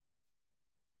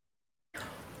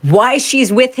Why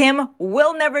she's with him,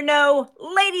 we'll never know.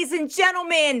 Ladies and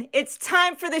gentlemen, it's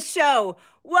time for the show.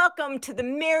 Welcome to the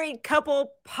Married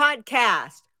Couple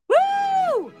Podcast.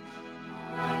 Woo!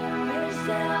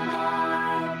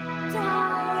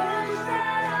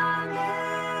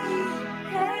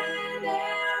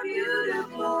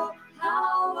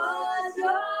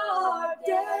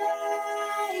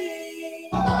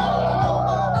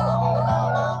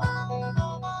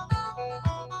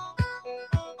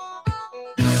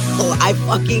 I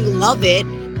fucking love it.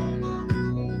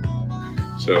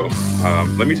 So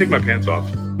let me take my pants off.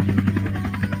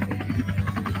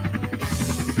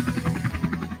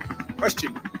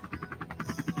 Question.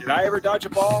 Did I ever dodge a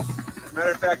ball? As a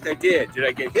matter of fact, I did. Did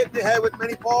I get hit in the head with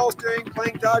many balls during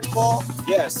playing dodgeball?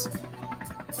 Yes.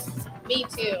 Me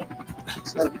too.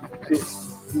 So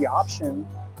the option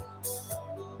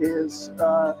is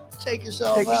take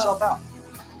yourself out.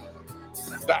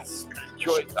 That's the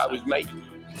choice I was making.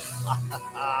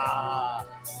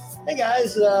 Hey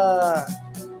guys,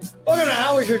 welcome to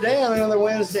How Was Your Day on another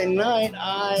Wednesday night.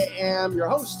 I am your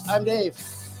host. I'm Dave.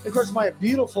 Of course, my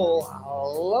beautiful,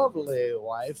 lovely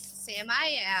wife, Sam,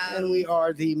 I am. and we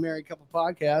are the Married Couple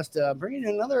Podcast, bringing you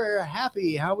another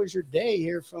happy How Was Your Day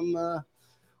here from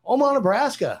Omaha,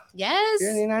 Nebraska. Yes. Here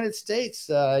in the United States.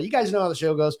 You guys know how the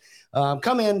show goes.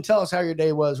 Come in, tell us how your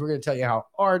day was. We're going to tell you how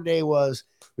our day was.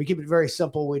 We keep it very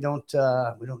simple. We don't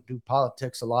do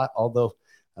politics a lot, although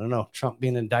I don't know, Trump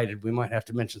being indicted, we might have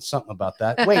to mention something about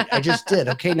that. Wait, I just did.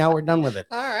 Okay, now we're done with it.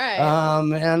 All right.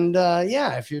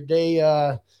 Yeah, if your day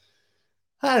I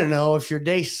don't know, if your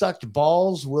day sucked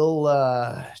balls, we'll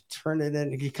turn it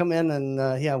in. You come in and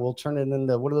we'll turn it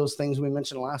into what are those things we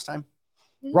mentioned last time?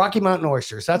 Rocky Mountain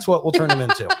oysters. That's what we'll turn them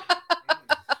into.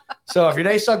 So if your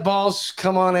day sucked balls,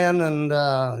 come on in. And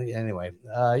anyway,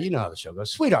 you know how the show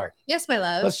goes. Sweetheart. Yes, my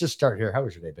love. Let's just start here. How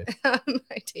was your day, babe?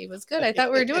 My day was good. I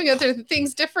thought we were doing other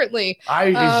things differently.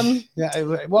 We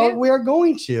are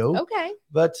going to. Okay.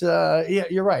 But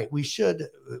you're right. We should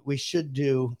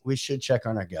check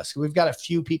on our guests. We've got a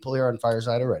few people here on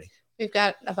Fireside already. We've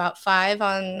got about 5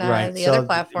 on the other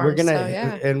platform. We're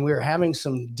gonna and we're having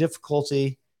some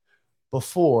difficulty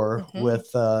before with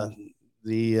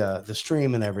the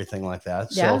stream and everything like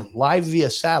that. So live via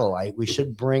satellite, we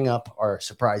should bring up our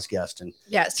surprise guest and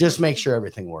just make sure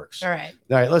everything works. All right.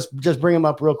 Let's just bring him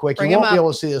up real quick. You won't be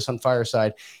able to see this on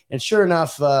Fireside. And sure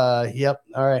enough, yep.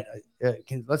 All right.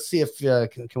 Let's see if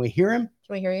can we hear him?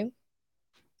 Can we hear you?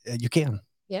 You can.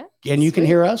 Yeah. And you can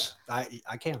hear us? I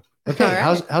can. Okay.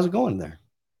 Right. How's it going there?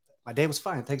 My day was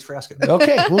fine. Thanks for asking.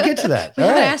 Okay, we'll get to that. We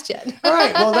haven't asked yet. All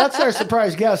right. Well, that's our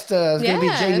surprise guest. It's going to be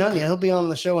Jay Nunya. He'll be on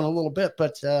the show in a little bit,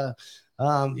 but you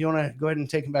want to go ahead and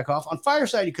take him back off. On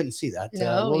Fireside, you couldn't see that.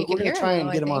 No, we're going to try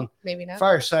and get him on maybe not.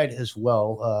 Fireside as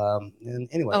well. And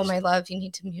anyway. Oh, my love, you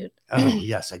need to mute. Oh,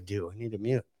 yes, I do. I need to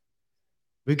mute.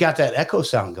 We've got that echo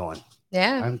sound going.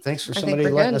 Yeah. Thands for somebody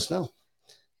letting us know.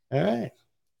 All right.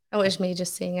 It was me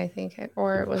just seeing, I think,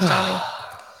 or it was Johnny.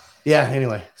 Yeah.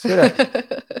 Anyway,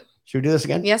 should we do this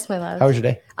again? Yes, my love. How was your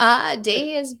day?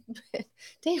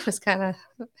 Day was kind of,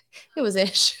 it was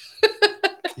ish.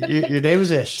 your day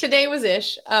was ish. Today was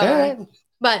ish. All right.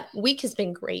 But week has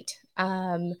been great.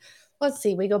 Let's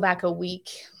see. We go back a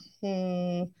week.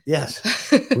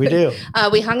 Yes, we do.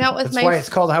 We hung out with That's why it's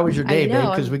called How Was Your Day, babe?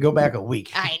 Because we go back a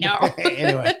week. I know.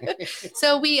 Anyway.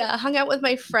 So we hung out with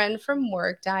my friend from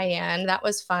work, Diane. That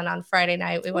was fun on Friday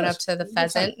night. We went up to the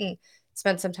Pheasant and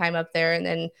spent some time up there. And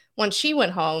then once she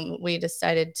went home, we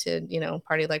decided to,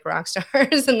 party like rock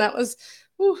stars. And that was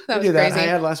crazy. I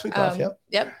had last week off.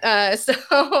 Yep.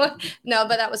 No,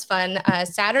 but that was fun.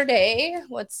 Saturday,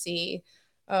 let's see.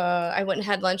 I went and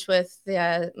had lunch with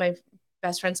my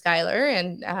best friend Skylar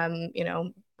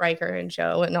and, Riker and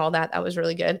Joe and all that. That was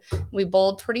really good. We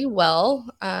bowled pretty well.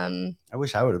 I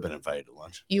wish I would have been invited to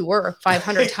lunch. You were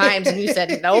 500 times and you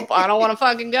said, nope, I don't want to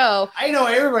fucking go. I know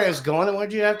everybody was going. And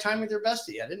why'd you have time with your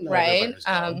bestie? I didn't know. Right.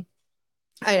 I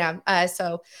am.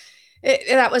 So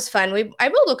that was fun. I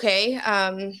bowled okay.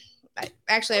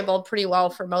 I bowled pretty well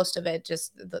for most of it.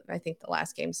 Just I think the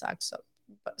last game sucked.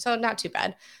 So not too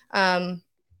bad.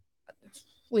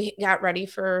 We got ready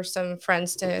for some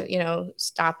friends to,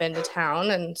 stop into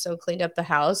town. And so cleaned up the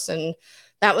house and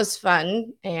that was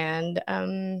fun. And,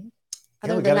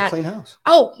 we got a clean house.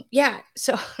 Oh yeah.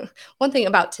 So one thing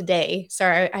about today,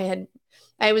 sorry,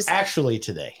 I was actually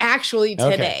today.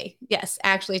 Okay. Yes,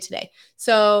 actually today.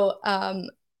 So,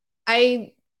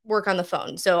 I work on the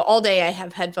phone. So all day I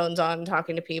have headphones on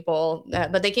talking to people,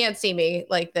 but they can't see me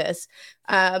like this.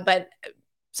 But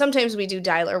sometimes we do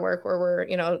dialer work where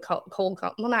we're, cold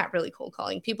call. Well, not really cold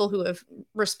calling people who have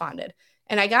responded.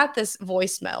 And I got this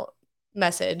voicemail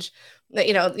message that,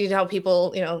 you know how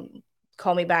people,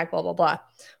 call me back, blah, blah, blah.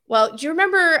 Well, do you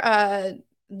remember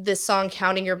this song,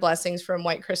 Counting Your Blessings from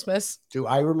White Christmas? Do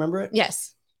I remember it?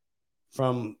 Yes.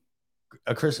 From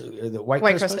the White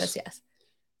Christmas? Christmas? Yes.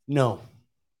 No.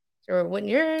 Or when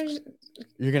you're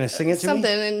gonna sing it to something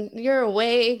me? and you're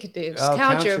awake, dude, just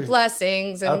count your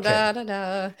blessings and da da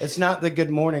da. It's not the Good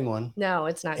Morning one. No,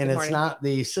 it's not. And it's not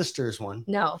the Sisters one.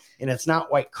 No. And it's not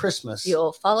White Christmas.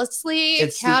 You'll fall asleep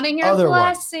It's counting the your other one.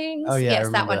 blessings. Oh yeah, yes, I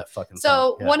remember that one. That fucking so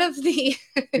song. Yeah. one of the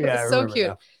it Yeah, I was so remember cute.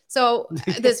 now. So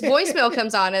this voicemail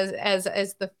comes on as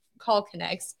the call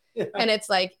connects, and it's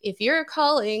like, if you're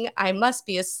calling, I must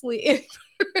be asleep.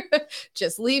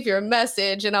 Just leave your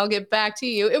message and I'll get back to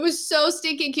you. It was so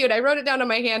stinking cute. I wrote it down on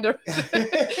my hand, but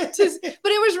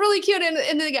it was really cute.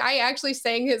 And the guy actually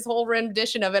sang his whole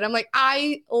rendition of it. I'm like,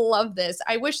 I love this.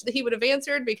 I wish that he would have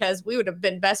answered, because we would have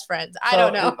been best friends. I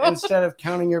don't know. Instead of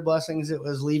counting your blessings, it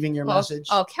was leaving your message.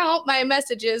 I'll count my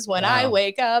messages when I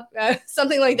wake up.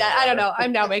 Something like that. I don't know.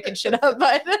 I'm now making shit up,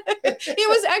 but it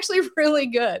was actually really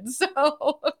good.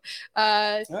 So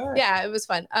yeah, it was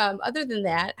fun. Other than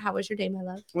that, how was your day, my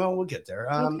love? Well, we'll get there.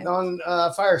 Okay. On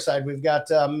Fireside, we've got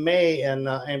May and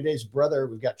Dave's brother.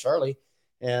 We've got Charlie,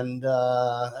 and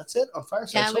that's it on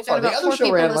Fireside. Yeah, so we've far. got about The other 4 show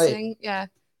people ran listening. late. Yeah.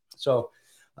 So,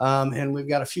 and we've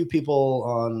got a few people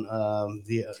on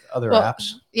the other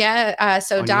apps. Yeah.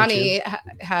 So on Donnie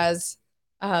has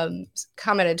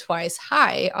commented twice,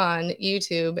 hi on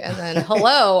YouTube, and then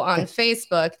hello on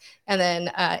Facebook, and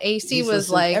then AC He's was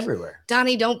like, everywhere.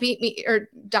 Donnie, don't beat me, or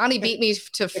Donnie beat me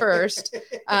to first.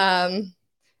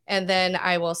 And then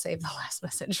I will save the last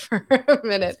message for a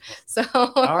minute. So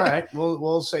all right,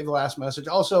 we'll save the last message.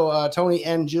 Also, Tony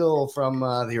and Jill from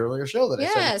the earlier show that I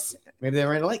yes, said maybe they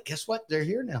ran late. Guess what? They're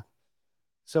here now.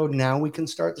 So now we can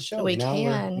start the show. We now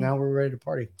can. Now we're ready to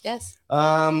party. yes.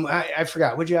 I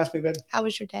forgot. What'd you ask me, babe? How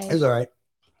was your day? It was all right.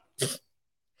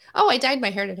 Oh, I dyed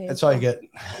my hair today. That's all you get.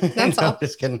 That's No, all.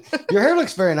 Just kidding. Your hair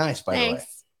looks very nice, by the way.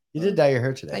 Thanks. You did dye your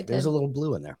hair today. I There's did. a little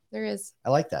blue in there. There is. I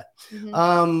like that.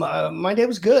 Mhm. My day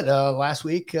was good. Last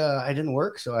week I didn't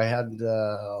work, so I had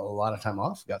a lot of time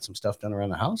off. Got some stuff done around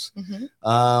the house. Mhm.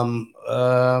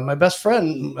 My best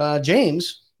friend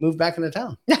James moved back into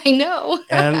town, I know.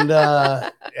 and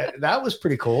that was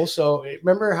pretty cool. So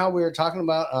remember how we were talking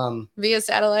about? Via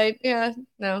satellite. Yeah.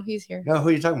 No, he's here. No, who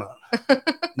are you talking about?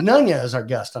 Nunya is our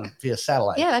guest on via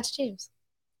satellite. Yeah, that's James.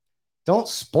 Don't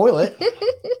spoil it.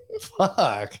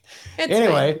 Fuck. It's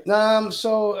Anyway,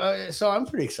 so I'm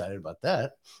pretty excited about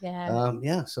that. fine.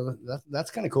 Yeah. So that's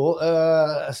kind of cool.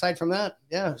 Aside from that,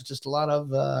 yeah, it's just a lot of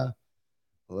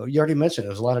well, you already mentioned it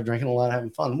was a lot of drinking, a lot of having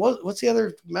fun. What's the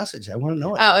other message? I want to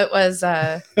know it. Oh, it was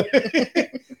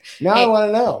Now I want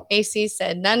to know. AC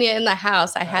said, Nunya in the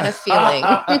house. I had a feeling.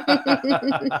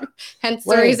 Hence the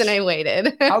Wait. reason I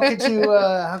waited. How could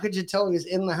you tell he was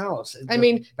in the house? I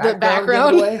mean, the give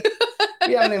background. it away?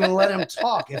 We haven't even let him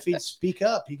talk. If he'd speak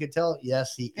up, he could tell.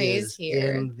 Yes, he He's is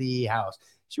here. in the house.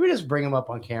 Should we just bring him up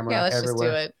on camera? Yeah, let's everywhere?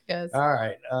 just do it. Yes. All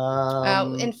right.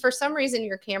 And for some reason,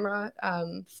 your camera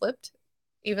flipped,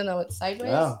 even though it's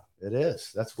sideways. Oh, it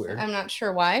is. That's weird. I'm not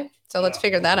sure why. So let's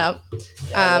figure that out.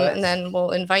 And then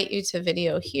we'll invite you to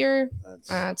video here.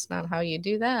 That's not how you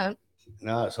do that.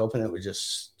 No, I was hoping it would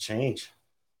just change.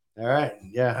 All right.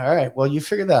 Yeah. All right. Well, you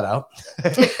figured that out.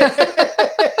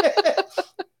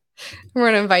 We're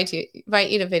gonna invite you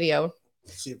to video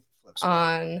Let's see if it flips.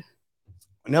 on.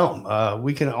 No,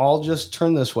 we can all just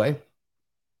turn this way.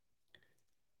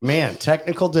 Man,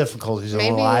 technical difficulties in a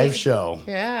Maybe- live show.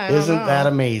 Yeah. I don't Isn't know. that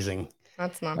amazing?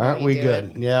 That's not. how Aren't you we do good?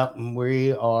 it. Yeah,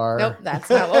 we are. Nope, that's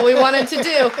not what we wanted to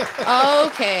do.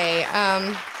 Okay.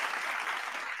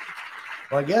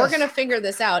 Well, I guess We're gonna figure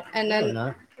this out, and No, we're then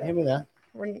not. Maybe that.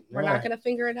 we're All not right. gonna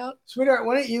figure it out. Sweetheart,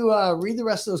 why don't you read the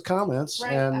rest of those comments?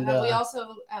 Right. And we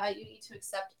also you need to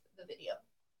accept the video,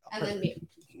 and then mute.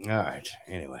 all right.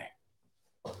 Anyway,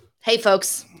 Hey,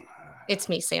 folks, it's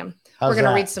me, Sam. how's We're gonna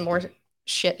that? read some more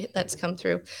shit that's come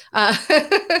through.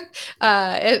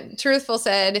 Truthful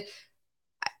said,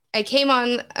 I came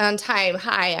on time.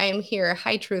 Hi, I am here.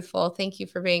 Hi, Truthful. Thank you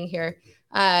for being here.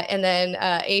 And then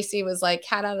AC was like,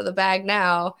 cat out of the bag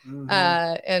now.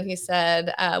 Mhm. And he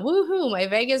said, woohoo, my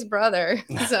Vegas brother.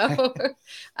 So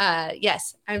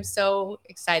yes, I'm so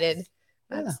excited.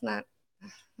 That's not.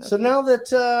 So now that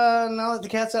the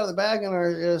cat's out of the bag and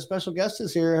our special guest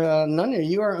is here, Nunya,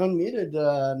 you are unmuted.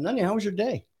 Nunya, how was your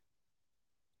day?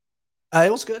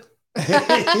 It was good.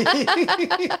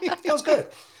 It was good.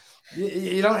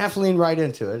 You don't have to lean right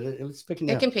into it. It was picking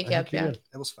you It up. can pick you I up, think yeah. did.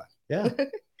 It was fun. Yeah.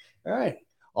 All right.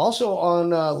 Also on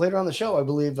later on the show, I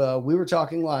believe we were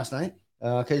talking last night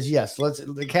Because yes,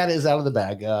 the cat is out of the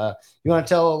bag. You want to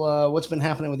tell what's been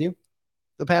happening with you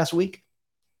the past week?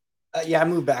 Yeah, I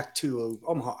moved back to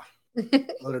Omaha.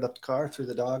 Loaded up the car, threw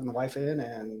the dog and the wife in,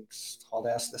 and hauled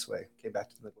ass this way. Came back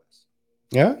to the Midwest.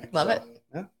 Yeah, Love it.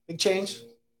 Yeah, big change.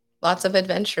 Lots of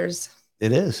adventures.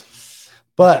 it is.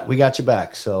 But we got you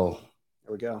back, so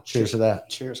There we go. cheers to that.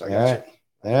 Cheers. I All got right,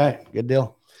 all right, good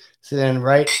deal. So then,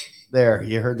 right there,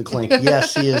 you heard the clink.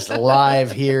 Yes, he is live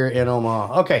here in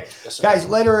Omaha. Okay, you. Yes, sir. guys,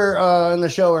 later in the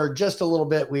show, or just a little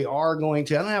bit, we are going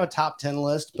to. I don't have a top 10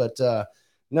 list, but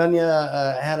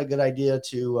Nunya had a good idea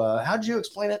to. How did you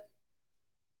explain it?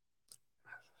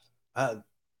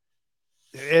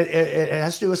 It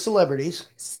has to do with celebrities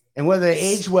and whether they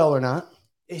age well or not.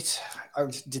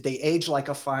 Did they age like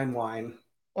a fine wine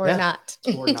Or Yeah. not.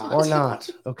 or not? Or not.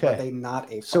 Are Okay. they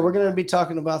not a? So we're fine going to wine? be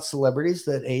talking about celebrities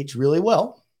that age really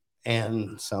well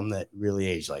and some that really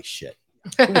age like shit.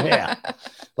 Yeah.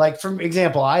 Like, for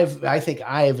example, I think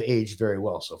I've aged very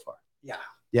well so far. Yeah,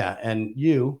 Yeah. And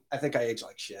you? I think I age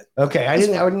like shit. Okay. I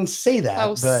didn't say that.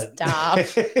 Oh, but stop.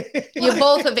 You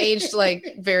both have aged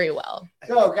like very well.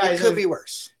 No, It guys. could be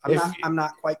worse. if- I'm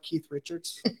not quite Keith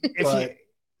Richards, If but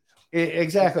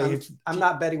exactly. I'm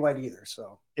not Betty White either.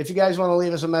 So If you guys want to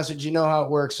leave us a message, you know how it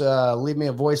works. Leave me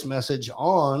a voice message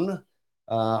on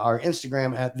our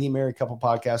Instagram at the Married Couple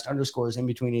Podcast, underscores in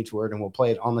between each word, and we'll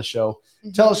play it on the show.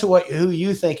 Tell us who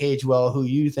you think aged well, who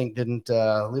you think didn't.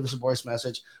 Leave us a voice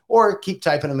message, or keep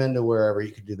typing them into wherever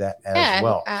you could do that as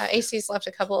well. AC's left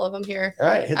a couple of them here. All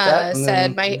right, hit that. and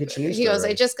then Said we'll get your news he story goes, I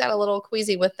ready. just got a little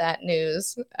queasy with that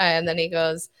news. And then he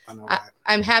goes, I know.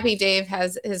 I'm happy Dave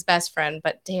has his best friend,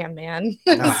 but damn, man.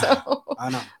 No. So I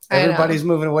know. I know. Everybody's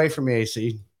moving away from me,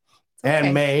 AC. And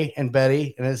okay. May and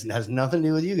Betty, and it has nothing to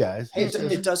do with you guys. Hey,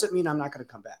 it doesn't mean I'm not going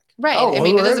to come back. Right. Oh, I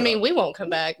mean, it we're- doesn't mean we won't come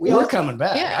back. We're coming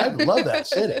back. Yeah. I love that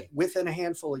city. Within a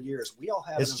handful of years, we all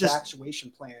have It's an just- evacuation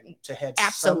plan to head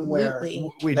Absolutely.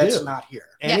 somewhere We that's do. not here.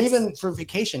 And Yes. even for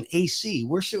vacation, AC,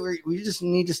 we just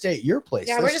need to stay at your place.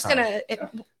 Yeah, this we're just time. gonna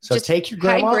So just take your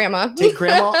hide grandma, grandma. take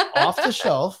grandma off the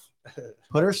shelf,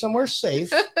 put her somewhere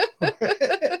safe,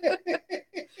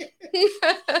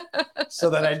 so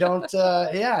that I don't.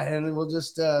 And we'll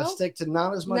just stick to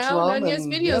not as much now rum. Nunya's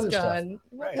and the video's other stuff. gone.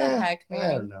 What Right. the heck, I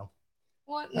man? don't know.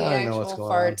 What in the I don't know what's actual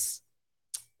going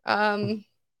on.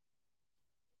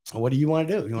 farts? What do you want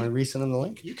to do? You want to resend them the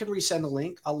link? You can resend the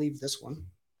link. I'll leave this one.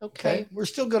 Okay. We're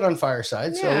still good on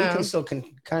Fireside, so we Yeah. can still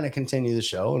kind of continue the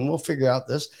show, and we'll figure out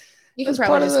this. You can That's part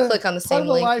probably of just the- click on the Part same of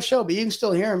the link. live show, but you can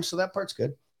still hear them, so that part's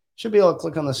good. Should be able to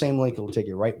click on the same link; it'll take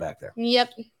you right back there. Yep.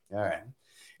 All right.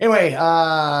 Anyway,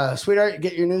 sweetheart,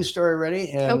 get your news story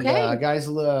ready, and Okay. guys,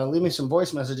 leave me some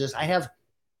voice messages. I have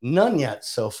none yet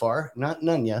so far, not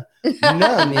none yet,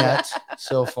 none yet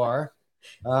so far.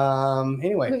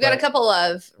 Anyway, We've got a couple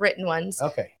of written ones.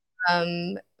 Okay.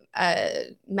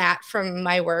 Matt from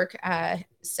my work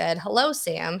said, "Hello,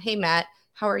 Sam. Hey, Matt.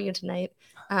 How are you tonight?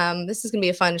 This is gonna be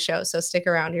a fun show, so stick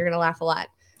around. You're gonna laugh a lot."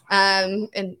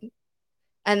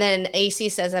 And then AC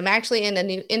says, "I'm actually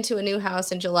into a new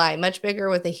house in July, much bigger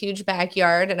with a huge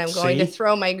backyard, and I'm going to See?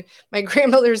 throw my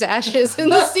grandmother's ashes in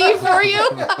the sea for you."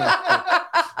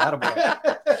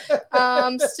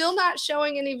 Still not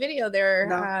showing any video there,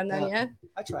 No, Nunya.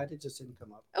 I tried. It just didn't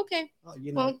come up. Okay, Well,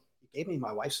 you know, Well- you gave me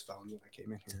my wife's phone when I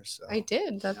came in here. So I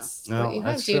did. That's No, what you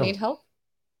have. that's Do you true. need help?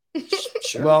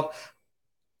 Sure. Well,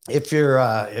 if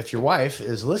your wife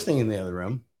is listening in the other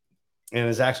room and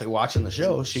is actually watching the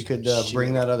show, she could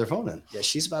bring that other phone in. yeah,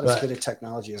 she's about But- as good at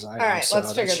technology as I am. All right,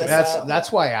 let's figure this out.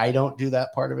 That's why I don't do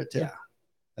that part of it too. Yeah.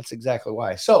 That's exactly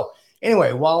why. So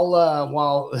anyway,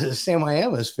 while Sam I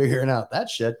am is figuring out that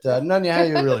shit, Nunya, how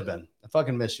you really been? I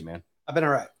fucking miss you, man. I've been all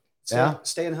right. Yeah?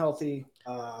 Staying healthy.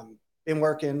 Been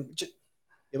working.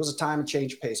 It was a time of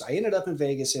change of pace. I ended up in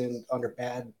Vegas under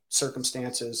bad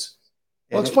circumstances.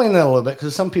 Well, And explain that a little bit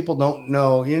because some people don't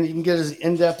know. You can get as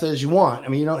in depth as you want. I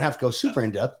mean, you don't have to go super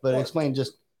in depth, but explain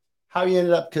just how you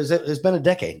ended up because it's been a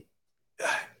decade.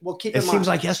 well, keep It in seems mind,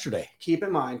 like yesterday. keep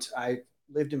in mind, I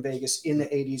lived in Vegas in the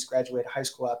 80s, graduated high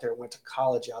school out there, went to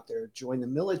college out there, joined the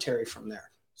military from there.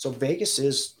 So Vegas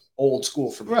is old school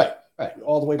for me. Right.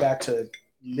 All the way back to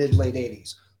late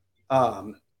 80s.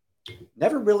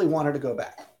 Never really wanted to go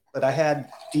back, but I had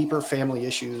deeper family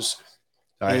issues.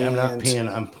 Sorry, I'm not And- peeing.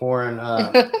 I'm pouring.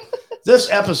 This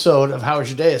episode of How's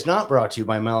Your Day is not brought to you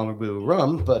by Malibu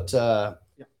Rum, but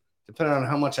depending on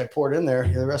how much I poured in there,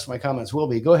 the rest of my comments will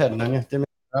be. Go ahead, Nunya. Didn't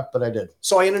interrupt, but I did.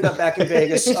 So I ended up back in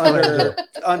Vegas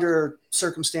under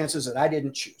circumstances that I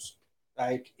didn't choose.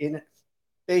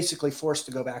 Basically forced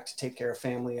to go back to take care of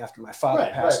family after my father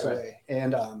Right, passed right. away.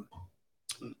 And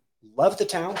loved the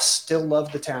town, still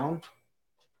love the town.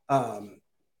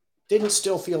 didn't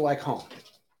still feel like home.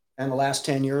 And the last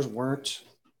 10 years weren't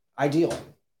ideal.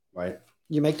 Right.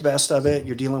 You make the best of it.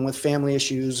 You're dealing with family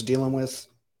issues, dealing with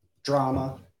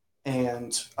drama,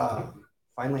 and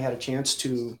finally had a chance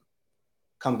to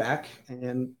come back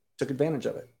and took advantage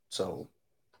of it. So,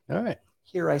 all right.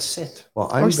 Here I sit. Well,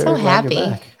 I'm We're so happy.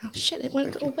 Oh shit! It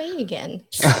went away again.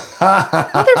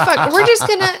 Motherfucker! We're just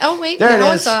gonna. Oh wait,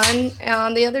 now it's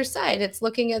on the other side. It's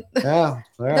looking at the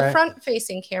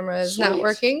front-facing camera is not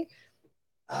working.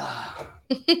 We'll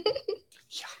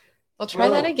try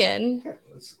that again.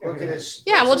 Let's look at his.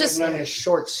 Yeah, we'll just his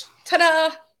shorts.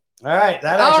 Ta-da! All right,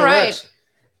 that actually works.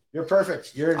 You're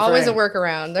perfect. You're always a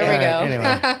workaround. There we go.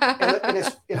 Anyway.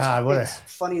 It's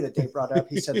funny that Dave brought up.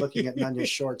 He said, looking at Nunya's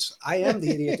shorts. I am the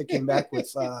idiot that came back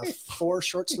with 4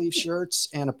 short sleeve shirts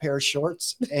and a pair of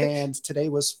shorts. And today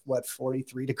was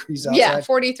 43 degrees outside. Yeah,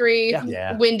 43.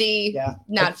 Yeah. Windy. Yeah.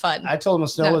 Not fun. I told him the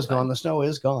snow is gone. The snow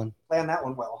is gone. Plan that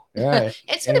one well. All right.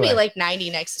 It's gonna be like 90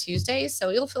 next Tuesday, so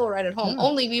you'll feel right at home.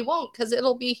 Only we won't because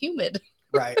it'll be humid.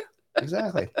 Right.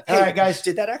 Exactly. All right, guys.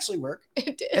 Did that actually work?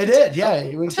 It did. It did. Yeah.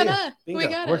 We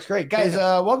got Works great. Guys,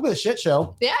 welcome to the shit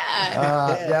show. Yeah.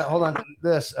 Yeah. Hold on.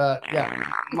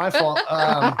 My fault.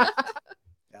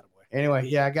 Anyway,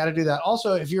 yeah, I got to do that.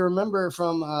 Also, if you remember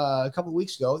from a couple of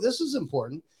weeks ago, this is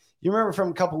important. You remember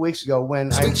from a couple of weeks ago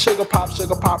when sugar pop,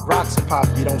 rocks and pop.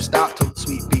 You don't stop till the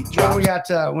sweet beat drops.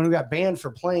 When we got banned for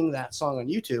playing that song on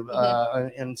YouTube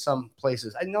in some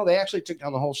places. I know they actually took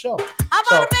down the whole show. I'm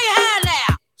on a big hand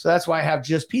now. So that's why I have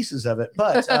just pieces of it.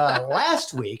 But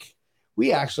last week,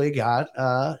 we actually got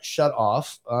shut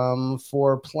off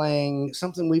for playing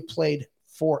something we played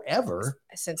forever.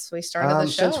 Since we started the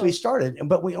show. Since we started.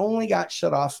 But we only got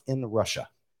shut off in Russia.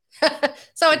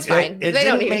 So it's fine. It they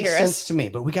don't need to make hear sense us. to me,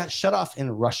 but we got shut off in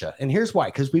Russia. And here's why.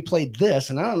 Because we played this,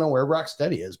 and I don't know where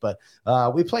Rocksteady is, but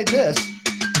we played this.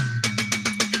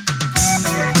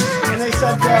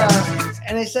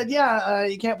 And they said, yeah,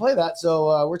 you can't play that.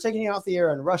 So we're taking you off the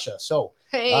air in Russia. So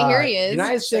hey, here he is.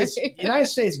 United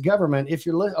States government, if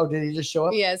you're listening, did he just show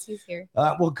up? Yes, he's here.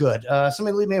 Well, good.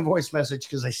 Somebody leave me a voice message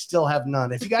because I still have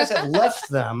none. If you guys have left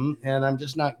them and I'm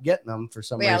just not getting them for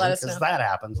some reason, because that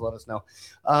happens, let us know.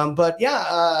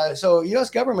 So U.S.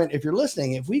 government, if you're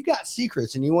listening, if we've got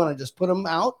secrets and you want to just put them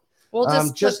out,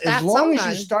 we'll just as long as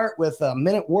you start with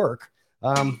Men at Work,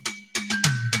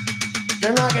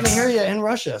 they're not going to hear you in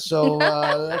Russia. So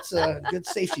that's a good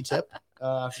safety tip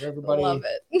for everybody. Love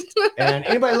it. And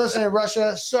anybody listening in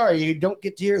Russia, sorry, you don't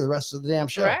get to hear the rest of the damn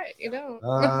show. Right, you don't.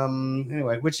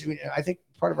 Anyway, which I think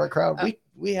part of our crowd,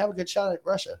 we have a good shot at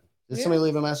Russia. Did somebody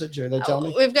leave a message or they tell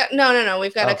me? We've got no.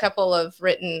 We've got a couple of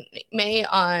written. May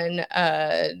on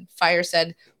Fire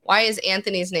said, why is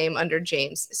Anthony's name under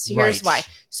James? So here's why.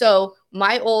 So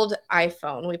my old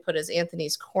iPhone, we put as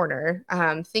Anthony's Corner,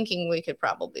 thinking we could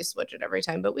probably switch it every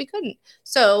time, but we couldn't.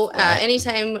 So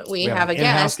anytime we have a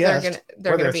guest,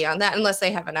 they're gonna be on that unless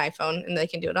they have an iPhone and they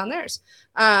can do it on theirs.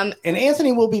 And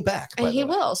Anthony will be back. And he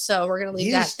will. So we're gonna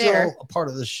leave that there. He's still a part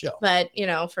of the show. But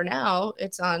for now,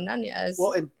 it's on Nunya's.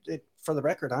 Well, for the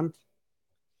record, I'm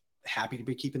happy to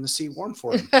be keeping the seat warm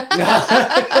for him.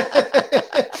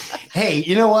 Hey,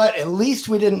 you know what? At least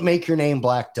we didn't make your name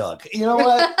Black Doug. You know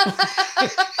what?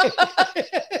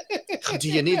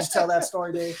 Do you need to tell that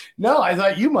story, Dave? No, I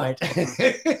thought you might. Oh,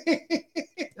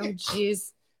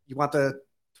 jeez. You want the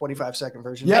 25-second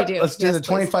version? Yeah, let's do the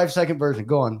 25-second version.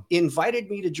 Go on.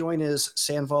 Invited me to join his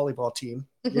sand volleyball team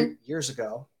years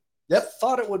ago. Yep.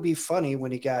 Thought it would be funny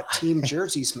when he got team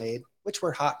jerseys made, which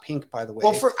were hot pink, by the way.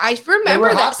 Well, I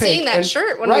remember seeing that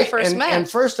shirt when we first met. And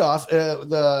first off,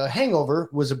 The Hangover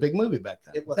was a big movie back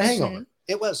then. It was. The Hangover.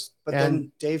 It was. But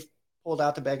then Dave pulled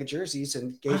out the bag of jerseys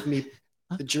and gave me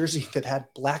the jersey that had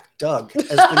Black Doug as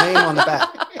the name on the back.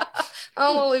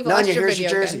 Oh, well, we've lost your video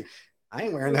jersey. Again. I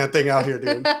ain't wearing that thing out here,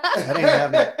 dude. That ain't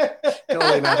happening.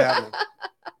 Totally not happening.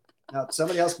 No,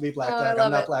 somebody else can be Black Doug.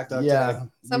 I'm not Black Doug. Yeah. Today.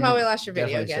 Somehow we lost your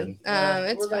video again.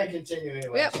 It's we're going to continue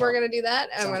anyway. Yep, we're going to do that.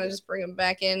 I'm going to just bring him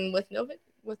back in with no thing.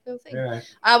 Right.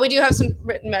 We do have some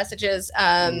written messages.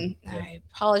 I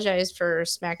apologize for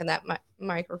smacking that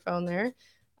microphone there.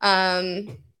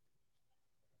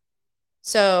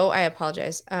 So I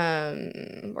apologize.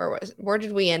 Where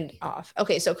did we end off?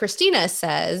 Okay, so Christina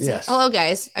says, hello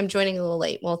guys, I'm joining a little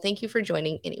late. Well, thank you for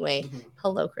joining anyway.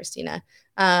 Hello, Christina.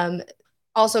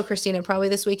 Also, Christina, probably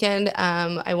this weekend,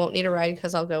 I won't need a ride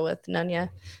because I'll go with Nunya.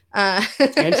 And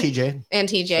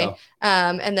TJ. So.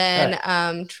 And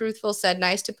then Truthful said,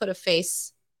 nice to put a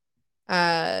face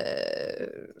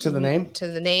to the name? To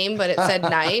the name, but it said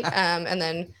night. And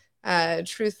then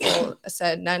Truthful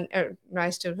said,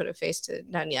 nice to put a face to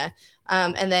Nunya.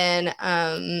 And then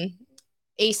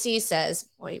AC says,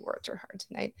 boy, words are hard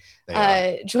tonight. They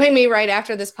are. Join me right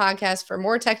after this podcast for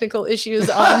more technical issues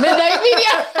on Midnight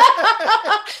Media.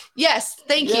 Yes,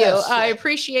 thank you. Yes. I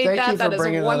appreciate Thank you that. That for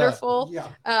bringing is that up. wonderful. Yeah.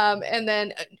 And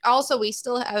then also we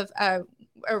still have,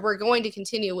 we're going to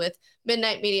continue with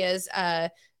Midnight Media's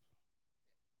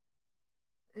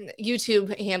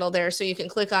YouTube handle there, so you can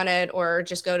click on it or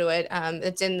just go to it.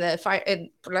 It's in the fire.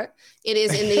 It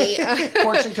is in the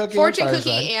Fortune Cookie, Fortune and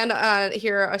Cookie, Fireside. and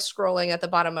here scrolling at the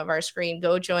bottom of our screen.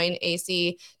 Go join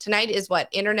AC tonight. Is what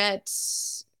internet?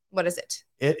 What is it?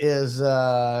 It is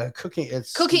cooking.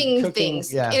 It's Cooking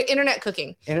things. Yeah, Internet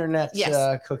cooking. internet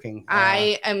Yes. cooking.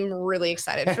 I am really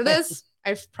excited for this.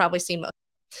 I've probably seen most.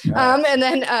 Right. And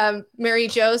then Mary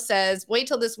Jo says, wait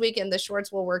till this weekend. The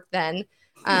shorts will work then.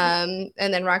 And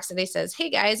then Rocksteady says,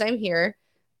 hey guys, I'm here.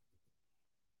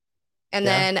 And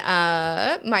then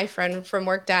my friend from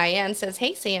work, Diane, says,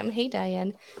 hey Sam, hey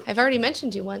Diane. I've already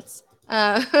mentioned you once.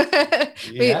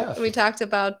 We talked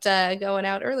about going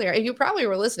out earlier. You probably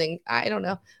were listening. I don't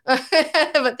know.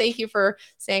 But thank you for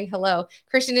saying hello.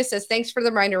 Christina says, thanks for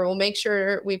the reminder. We'll make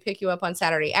sure we pick you up on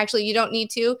Saturday. Actually, you don't need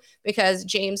to, because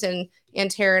James and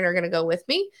Taryn are going to go with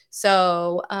me.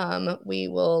 So we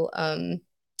will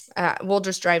we'll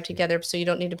just drive together, so you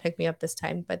don't need to pick me up this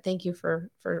time. But thank you for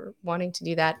wanting to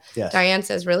do that. Yes. Diane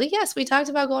says, really? Yes, we talked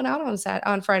about going out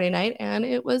on Friday night, and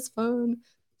it was fun.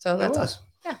 So that's awesome.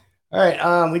 Yeah. All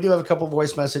right. We do have a couple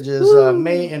voice messages.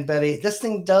 May and Betty. This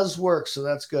thing does work, so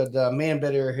that's good. May and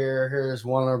Betty are here. Here's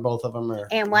one or both of them.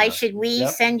 And why should we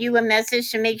send you a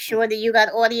message to make sure that you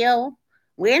got audio?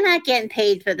 We're not getting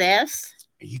paid for this.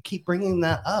 You keep bringing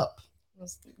that up.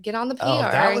 Get on the PR.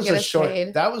 That was and get a us short.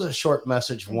 paid. That was a short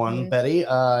message. One, Betty.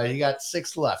 You got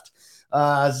 6 left.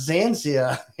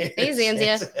 Zanzia. Hey,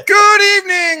 Zanzia. Good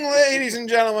evening, ladies and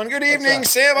gentlemen. Good evening, up?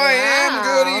 Sam. I am.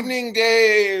 Wow. Good evening,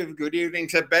 Dave. Good evening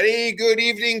to Betty. Good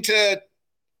evening to.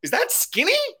 Is that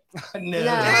Skinny? No.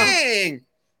 Dang.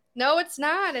 No, it's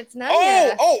not. It's not.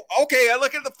 Oh, okay. I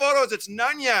look at the photos. It's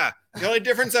Nunya. The only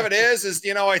difference of it is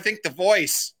I think the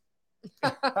voice.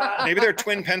 Maybe they're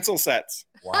twin pencil sets.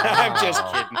 Wow. I'm just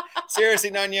kidding.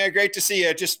 Seriously, Nunya, great to see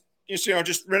you. Just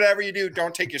whatever you do,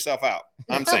 don't take yourself out.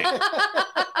 I'm saying.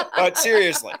 But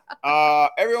seriously,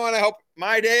 everyone, I hope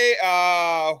my day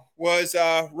was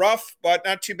rough, but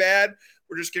not too bad.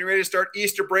 We're just getting ready to start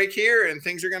Easter break here, and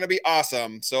things are going to be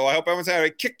awesome. So I hope everyone's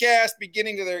having a kick-ass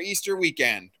beginning to their Easter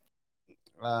weekend.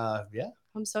 Yeah.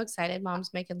 I'm so excited.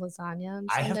 Mom's making lasagna on Sunday.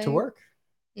 I have to work.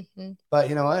 Mm-hmm. But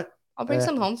you know what? I'll bring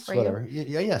some home for whatever.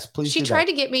 you. Yes, please. She tried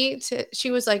to get me to. She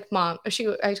was like, "Mom,"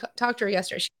 I talked to her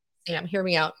yesterday. She said, "Sam, hear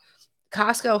me out.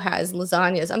 Costco has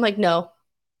lasagnas." I'm like, "No."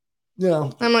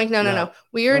 No. I'm like, no.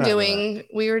 We are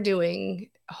doing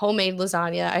homemade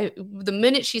lasagna. The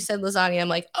minute she said lasagna, I'm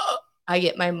like, oh, I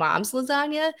get my mom's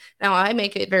lasagna. Now I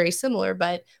make it very similar,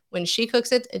 but when she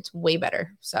cooks it, it's way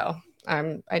better. So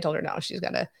I told her now she's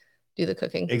got to do the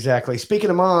cooking. Exactly. Speaking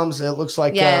of moms, it looks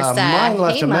like mine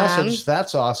left a message.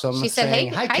 That's awesome. She said,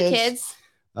 saying, hi kids.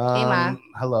 Hey, Mom.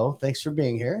 Hello. Thanks for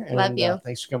being here. And, love you.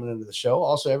 Thanks for coming into the show.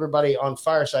 Also, everybody on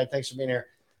Fireside, thanks for being here.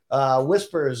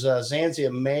 Whispers,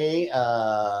 Zanzia, May,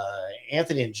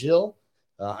 Anthony, and Jill.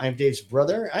 I'm Dave's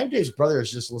brother. Dave's brother is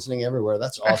just listening everywhere.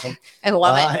 That's awesome. I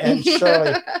love it. And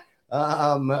Shirley.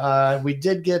 We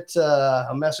did get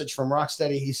a message from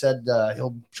Rocksteady. He said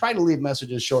he'll try to leave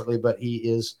messages shortly, but he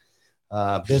is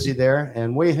busy there.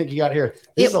 And what do you think you got here?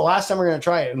 This is the last time we're going to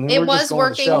try it. And it was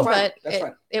working, but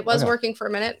it was Okay. working for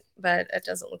a minute, but it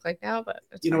doesn't look like now. But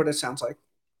You know what it sounds like?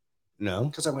 No.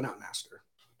 Because I went out and asked her.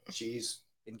 She's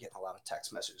been getting a lot of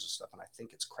text messages and stuff, and I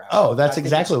think it's crap. Oh, that's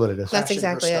exactly what it is. That's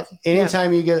exactly it.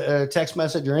 Anytime you get a text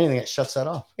message or anything, it shuts that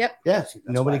off. Yep. Yeah.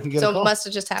 Nobody can get a So call. it must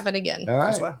have just happened again. All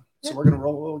right. So we're going to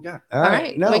roll what we got. All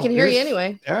right. We can hear you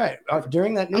anyway. All right.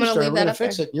 During that I'm news gonna story, leave we're that going to up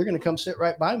fix there. it. You're going to come sit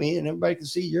right by me, and everybody can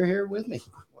see you're here with me.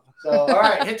 So, all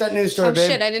right, hit that news story, Oh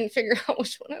babe. shit! I didn't figure out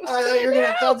which one I was. I thought you were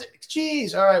going to.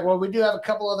 Jeez. All right. Well, we do have a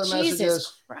couple other Jesus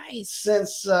messages Christ.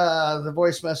 since the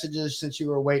voice messages, since you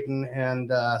were waiting,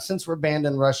 and since we're banned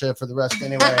in Russia for the rest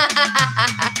anyway.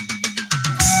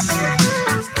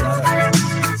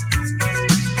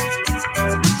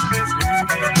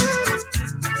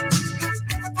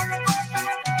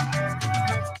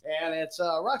 And it's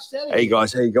Rocksteady. Hey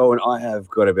guys, how you going? I have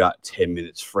got about 10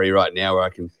 minutes free right now where I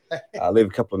can leave a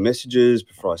couple of messages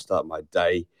before I start my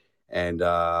day. And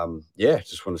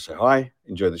just want to say hi,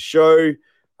 enjoy the show.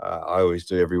 I always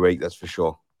do every week, that's for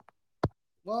sure.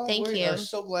 Well, Thank you. I'm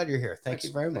so glad you're here. Thank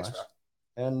you very much. Rob.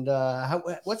 And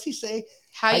what's he say?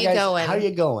 How Hi, you guys. going? How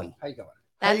you going? How you going?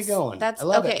 How you going? That's I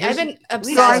love okay. it. I've Here's- been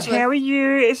obsessed Guys, with. how are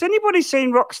you? Has anybody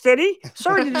seen Rocksteady?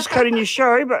 Sorry to just cut in your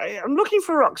show, but I'm looking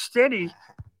for Rocksteady.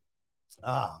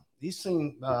 These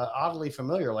seem oddly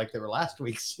familiar, like they were last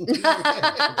week's.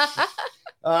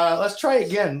 Let's try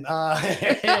again.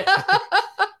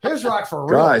 Here's Rock for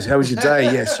real. Guys, how was your day?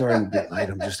 Yeah, sorry I'm a bit late.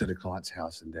 I'm just at a client's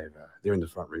house and they're in the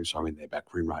front room, so I'm in their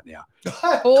back room right now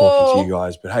talking to you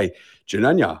guys. But hey,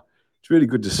 Jananya, it's really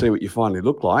good to see what you finally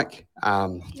look like.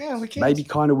 Yeah, we can. Maybe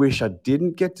kind of wish I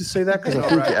didn't get to see that because I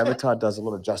think your avatar does a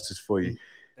lot of justice for you.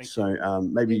 So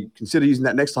maybe consider using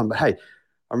that next time. But hey,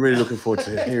 I'm really looking forward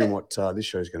to hearing what this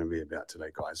show is going to be about today,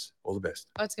 guys. All the best.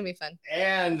 Oh, it's going to be fun.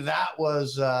 And that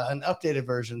was an updated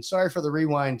version. Sorry for the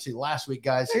rewind to last week,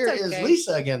 guys. That's Here okay. is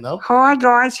Lisa again, though. Hi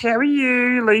guys, how are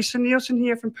you? Lisa Nielsen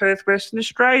here from Perth, Western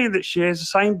Australia, that shares the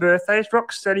same birthday as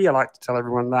Rocksteady. I like to tell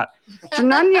everyone that.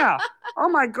 Jananya, oh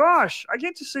my gosh, I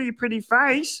get to see your pretty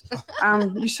face.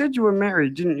 You said you were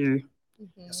married, didn't you?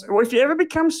 Mm-hmm. Well, if you ever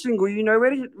become single, you know where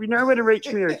to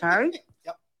reach me, okay?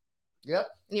 Yep.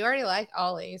 And you already like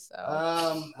Ollie, so.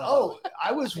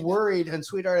 I was worried, and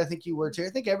Sweetheart, I think you were too. I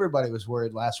think everybody was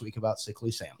worried last week about Sickly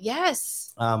Sam.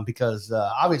 Yes. Because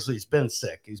obviously he's been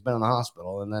sick. He's been in the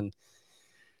hospital, and then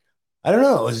I don't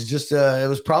know. It was just it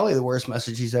was probably the worst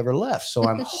message he's ever left. So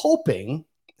I'm hoping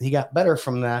he got better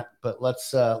from that. But let's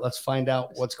find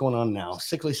out what's going on now.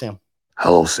 Sickly Sam.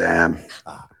 Hello, Sam.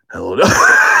 Hello.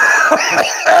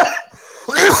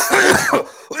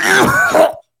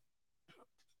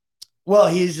 Well,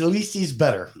 at least he's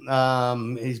better.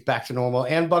 He's back to normal.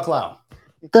 And Buck Lau.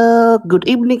 Good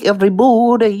evening,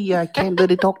 everybody. I can't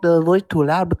really talk the voice too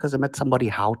loud because I met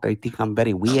somebody out. They think I'm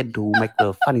very weird to make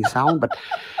the funny sound. But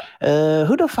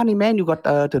who the funny man you got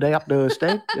today up the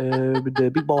stage with the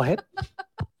big bald head?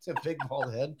 It's a big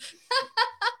bald head.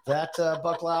 That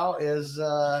Buck Lau is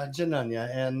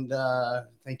Jananya. And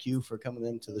thank you for coming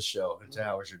into the show. And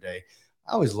how was your day?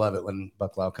 I always love it when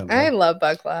Buck Lau comes I in. love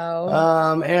Buck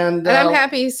Lau. And I'm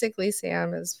happy Sickly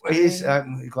Sam is fine.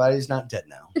 I'm glad he's not dead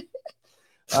now.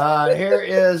 Here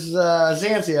is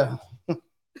Xanthia.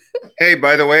 Hey,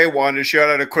 by the way, wanted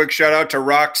to a quick shout out to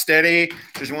Rocksteady.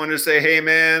 Just wanted to say, hey,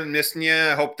 man, missing you.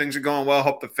 I hope things are going well.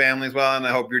 Hope the family's well, and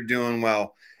I hope you're doing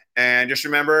well. And just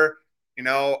remember,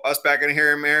 us back in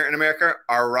here in America,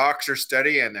 our rocks are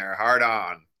steady and they're hard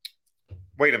on.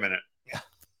 Wait a minute.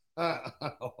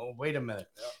 Wait a minute.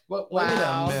 Wait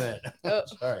Wow. a minute.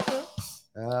 Sorry.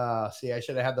 See, I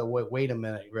should have had the wait a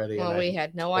minute ready. Well, we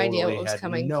had no idea what was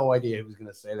coming. No idea who was going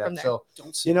to say that. from there. So,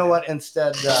 you know what?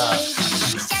 Instead,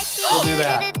 we'll do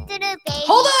that.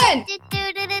 Hold on.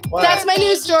 What? That's my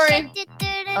news story.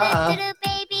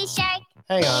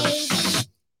 Hang on.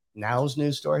 Now's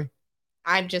news story?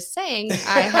 I'm just saying,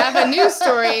 I have a news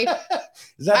story.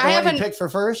 Is that the one you picked for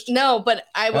first? No, but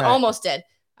I All right. almost did.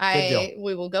 Good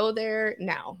We will go there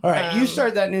now. All right, you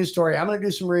start that news story. I'm going to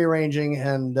do some rearranging,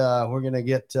 and we're going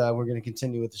to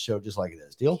continue with the show just like it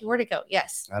is. Deal? Where to go?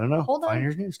 Yes. I don't know. Hold on. Find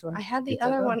your news story. I had the Get that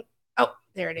other done. one. Oh,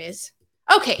 there it is.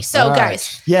 Okay, so All right.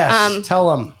 guys, yes,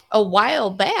 tell them. a while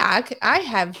back, I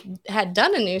had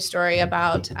done a news story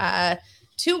about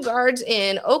two guards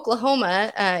in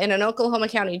Oklahoma, in an Oklahoma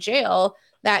County jail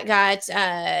that got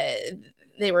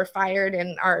they were fired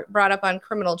and are brought up on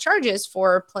criminal charges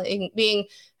for being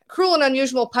cruel and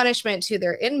unusual punishment to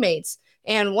their inmates.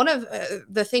 And one of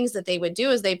the things that they would do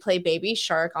is they play Baby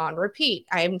Shark on repeat.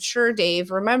 I'm sure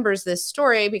Dave remembers this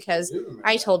story because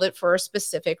I told it for a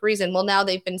specific reason. Well, now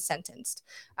they've been sentenced.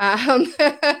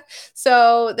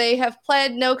 So they have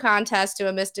pled no contest to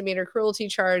a misdemeanor cruelty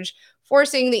charge,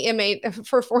 forcing the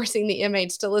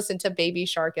inmates to listen to Baby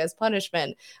Shark as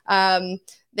punishment.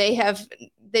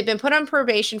 They've been put on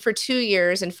probation for 2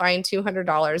 years and fined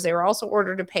 $200. They were also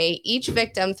ordered to pay each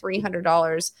victim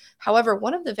 $300. However,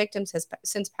 one of the victims has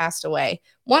since passed away.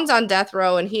 One's on death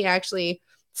row, and he actually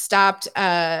stopped.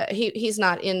 He's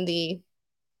not in the.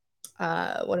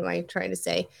 What am I trying to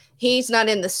say? He's not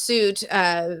in the suit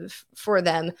for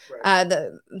them.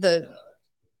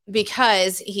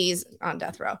 Because he's on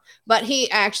death row, but he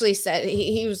actually said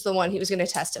he was the one he was going to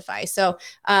testify. So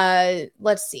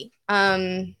let's see.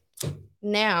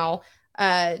 Now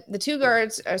the two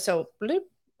guards are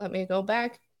let me go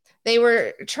back. They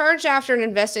were charged after an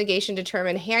investigation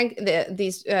determined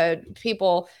these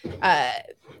people,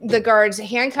 the guards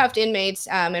handcuffed inmates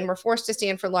and were forced to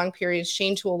stand for long periods,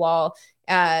 chained to a wall.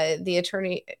 The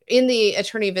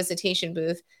attorney visitation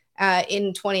booth.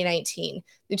 In 2019.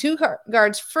 The two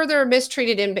guards further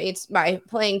mistreated inmates by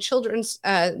playing children's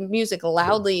music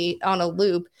loudly on a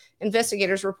loop,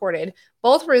 investigators reported.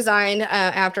 Both resigned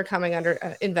after coming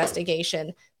under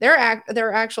investigation. Their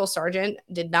actual sergeant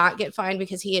did not get fined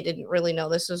because he didn't really know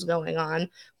this was going on.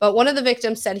 But one of the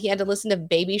victims said he had to listen to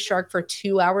Baby Shark for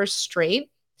 2 hours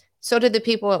straight. So did the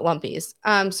people at Lumpy's.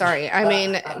 Sorry. I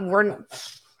mean,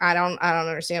 I don't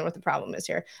understand what the problem is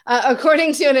here.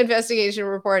 According to an investigation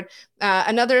report,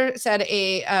 another said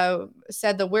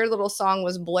the Weird Little Song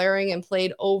was blaring and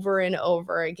played over and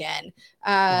over again.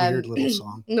 Weird Little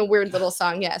Song. The Weird Little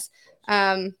Song, yes.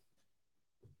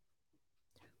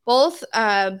 Both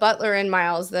Butler and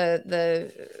Miles,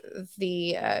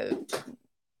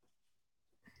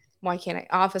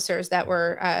 officers that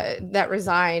were that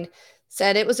resigned,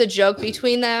 said it was a joke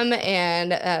between them,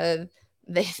 and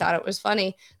they thought it was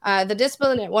funny. The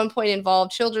discipline at one point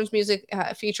involved children's music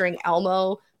featuring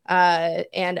Elmo,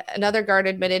 and another guard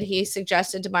admitted he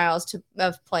suggested to Miles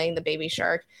of playing the Baby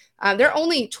Shark. They're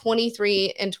only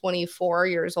 23 and 24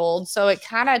 years old, so it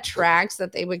kind of tracks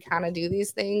that they would kind of do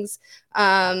these things.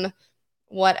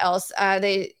 What else?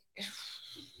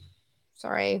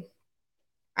 Sorry.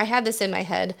 I had this in my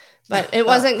head, but it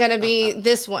wasn't going to be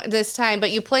this time,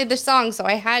 but you played the song, so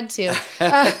I had to.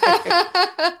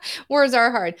 Words are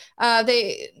hard.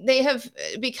 They have,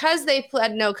 because they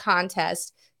pled no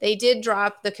contest, they did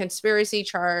drop the conspiracy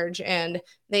charge, and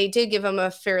they did give them a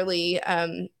fairly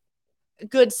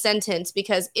good sentence,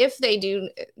 because if they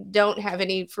don't have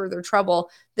any further trouble,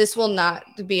 this will not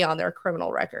be on their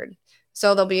criminal record.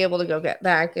 So they'll be able to go get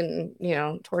back and,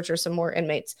 torture some more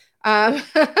inmates. Other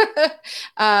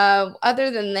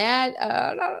than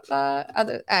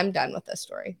that, I'm done with this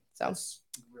story. So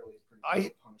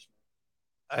I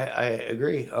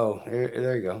agree. Oh,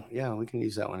 there you go. Yeah, we can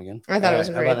use that one again. I thought it was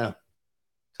great. How about now?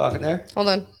 Talking there? Hold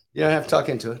on. You don't have to talk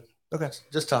into it. Okay.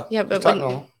 Just talk. Yeah, but talk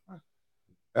normal. All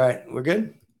right, we're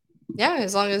good? Yeah,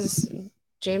 as long as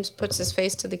James puts his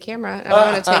face to the camera. I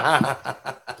want to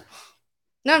take...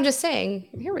 No, I'm just saying.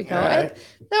 Here we go. Right.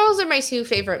 Those are my two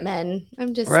favorite men.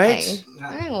 I'm just saying.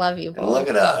 I love you both. And look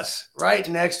at us, right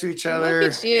next to each other,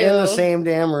 Look at you. in the same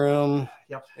damn room.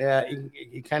 Yep. Yeah,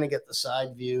 you kind of get the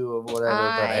side view of whatever.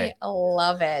 But hey,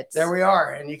 love it. There we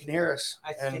are, and you can hear us.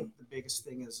 I think the biggest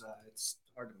thing is it's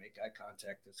hard to make eye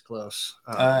contact this close.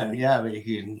 Yeah, but you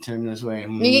can turn this way. You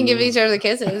can give each other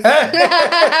kisses. We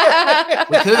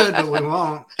could, but we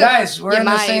won't. Guys, we're in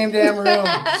the same damn room.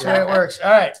 That's the way it works. All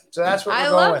right, so that's what we're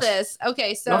going love with. this.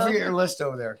 Okay, so Don't forget your list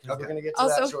over there. Okay. We're going to get to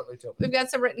that shortly too. We've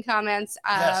got some written comments.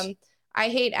 Yes. I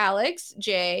hate Alex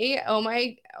J.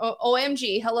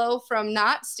 OMG. Hello from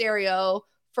Not Stereo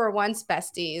for once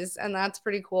besties, and that's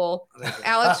pretty cool.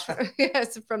 Alex,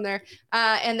 yes, from there.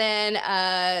 And then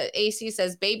AC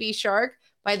says Baby Shark.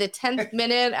 By the 10th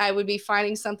minute, I would be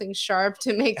finding something sharp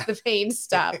to make the pain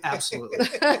stop. Absolutely.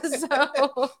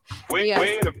 Wait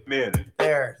a minute.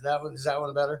 There, is that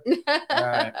one better? All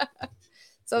right.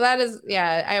 So that is,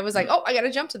 yeah. I was like, oh, I got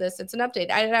to jump to this. It's an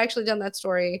update. I had actually done that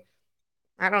story,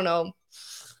 I don't know,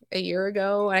 a year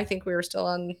ago. I think we were still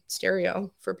on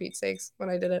stereo, for Pete's sakes, when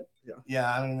I did it.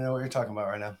 Yeah, I don't even know what you're talking about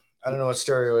right now. I don't know what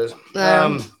stereo is.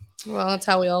 Well, that's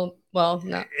how we all. Well,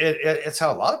 no. It's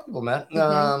how a lot of people met.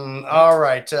 All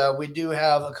right. We do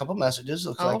have a couple messages.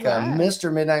 Looks like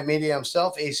Mr. Midnight Media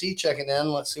himself, AC, checking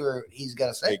in. Let's see what he's got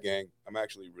to say. Hey, gang. I'm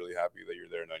actually really happy that you're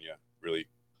there, Nunya. Really.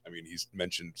 I mean, he's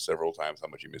mentioned several times how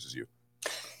much he misses you.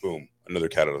 Boom. Another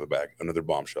cat out of the bag. Another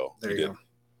bombshell. There you go.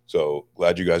 So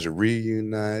glad you guys are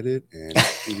reunited. And I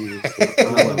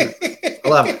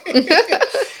love it.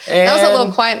 That was a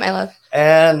little quiet, my love.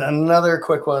 And another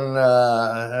quick one.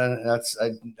 That's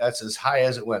as high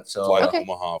as it went. So fly to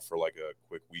Omaha for like a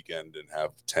quick weekend and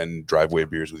have 10 driveway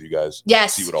beers with you guys.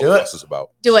 Yes. See what all this is about.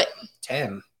 Do it.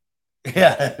 10.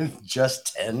 Yeah,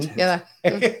 just 10. Yeah.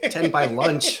 10 by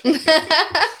lunch.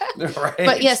 Right.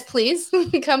 But yes, please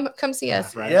come see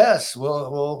us. Right. Yes,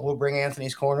 we'll bring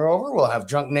Anthony's Corner over. We'll have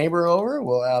Drunk Neighbor over.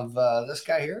 We'll have this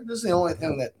guy here. This is the only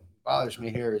thing that bothers me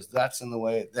here is that's in the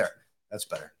way. There, that's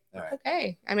better. All right.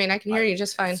 Okay. I mean, I can hear you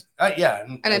just fine. Yeah.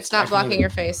 And it's not blocking your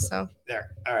face. So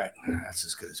there. All right. That's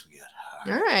as good as we get.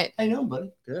 All right. I know,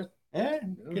 buddy. Good. Yeah,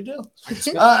 good deal.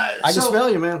 I can smell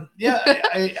you, man. Yeah,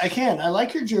 I can. I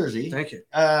like your jersey. Thank you.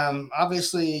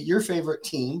 Obviously, your favorite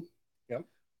team. Yep.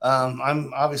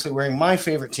 I'm obviously wearing my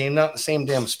favorite team, not the same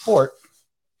damn sport.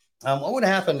 What would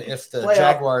happen if the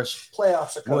Jaguars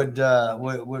playoffs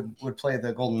would play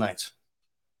the Golden Knights?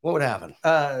 What would happen?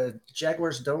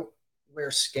 Jaguars don't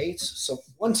wear skates, so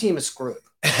one team is screwed.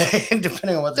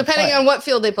 Depending on what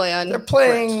field they play on. They're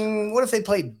playing. What if they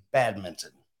played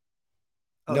badminton?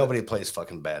 Nobody plays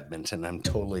fucking badminton. I'm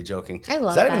totally joking. I love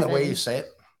Is that even badminton. the way you say it?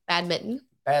 Badminton.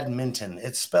 Badminton.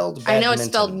 It's spelled badminton. I know it's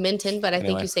spelled minton, but I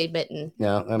think you say mitten.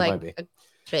 Yeah, that might be.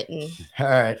 Mitten. All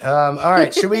right. All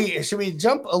right. Should we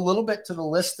jump a little bit to the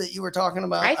list that you were talking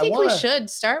about? I think we should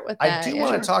start with that. I do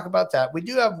want to talk about that. We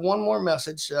do have one more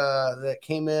message that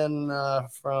came in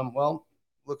from,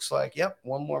 looks like,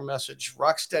 one more message.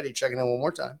 Rocksteady checking in one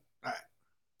more time. All right.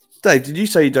 Dave, did you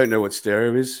say you don't know what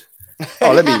stereo is?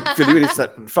 Oh, let me fill you in. It's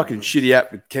that fucking shitty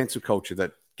app with cancel culture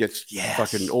that gets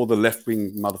fucking all the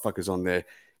left-wing motherfuckers on there,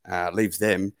 leaves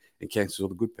them and cancels all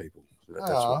the good people.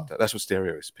 That's what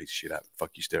stereo is. Piece of shit app.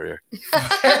 Fuck you, stereo.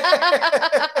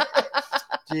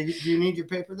 Do you need your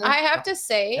paper there? I have to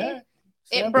say,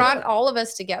 it brought all of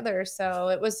us together. So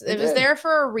it was there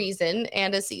for a reason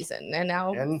and a season. And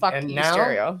now fuck you,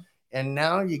 stereo. And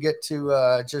now you get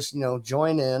to just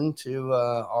join in to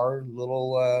our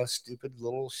little stupid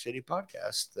little shitty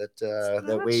podcast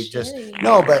that we just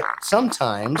but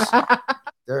sometimes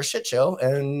they're a shit show,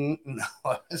 and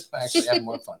it's actually having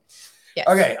more fun. Yes.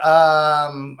 Okay.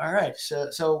 All right.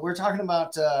 So we're talking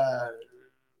about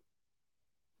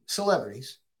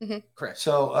celebrities. Mm-hmm. Correct.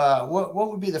 So what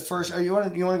would be the first? You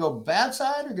want to go bad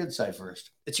side or good side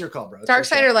first? It's your call, bro. Dark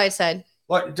side or light side?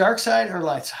 What, dark side or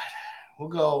light side? We'll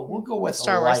go with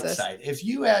the light side. If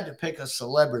you had to pick a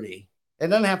celebrity, it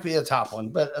doesn't have to be the top one,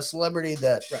 but a celebrity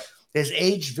that is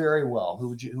aged very well, who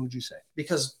would you say?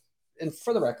 Because, and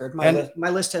for the record, my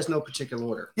list has no particular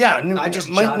order. Yeah, neither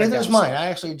is mine. I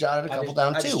actually jotted a couple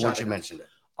down too once you mentioned it.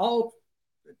 I'll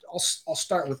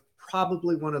start with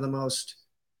probably one of the most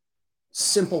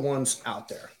simple ones out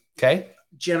there. Okay,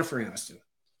 Jennifer Aniston.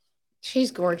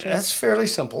 She's gorgeous. That's fairly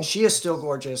simple. She is still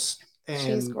gorgeous. And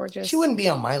she's gorgeous. She wouldn't be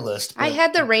on my list. I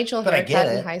had the Rachel haircut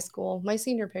in high school. My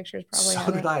senior pictures probably.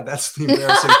 So did I. That's the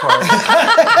embarrassing part.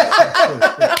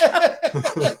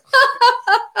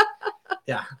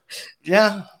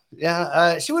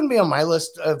 Yeah. She wouldn't be on my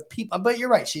list of people, but you're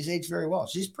right. She's aged very well.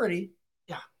 She's pretty.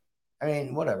 Yeah. I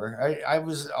mean, whatever. I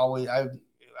would have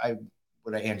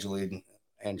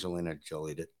Angelina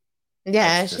Jolie'd it.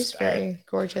 Yeah, she's very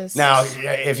gorgeous. Now,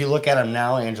 if you look at him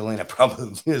now, Angelina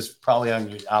is probably on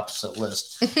your opposite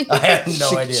list. I have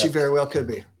no idea. She very well could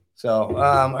be. So,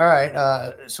 all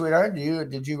right, sweetheart,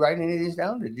 did you write any of these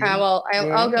down? Did you? Well,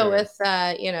 I'll go with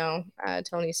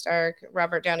Tony Stark,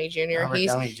 Robert Downey Jr.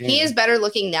 He is better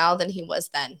looking now than he was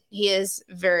then. He is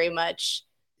very much.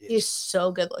 He's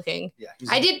so good looking. Yeah,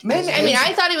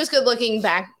 I thought he was good looking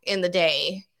back in the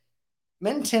day.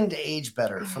 Men tend to age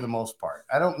better for the most part.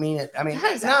 I don't mean it. I mean,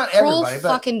 it's not a cruel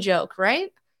everybody, fucking joke,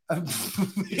 right?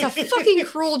 It's a fucking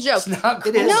cruel joke.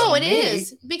 It is. No, it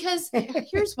is because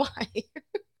here's why.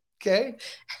 Okay.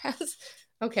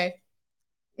 Okay.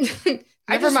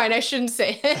 Never mind. I shouldn't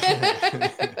say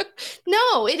it.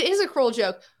 No, it is a cruel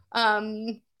joke.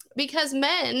 Because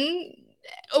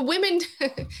women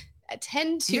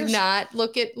tend to not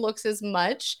look at looks as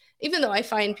much. Even though I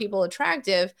find people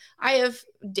attractive, I have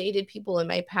dated people in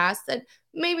my past that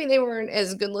maybe they weren't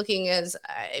as good looking as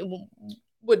I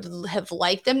would have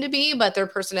liked them to be, but their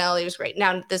personality was great.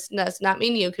 Now, this does not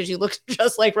mean you because you look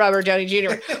just like Robert Downey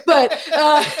Jr., but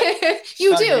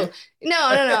you do.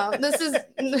 No.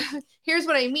 Here's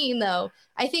what I mean, though.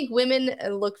 I think women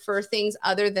look for things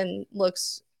other than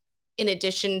looks in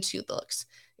addition to the looks.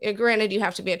 Granted, you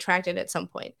have to be attracted at some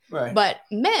point, right? But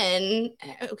men,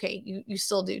 okay, you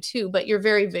still do too, but you're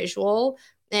very visual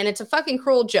and it's a fucking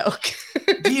cruel joke.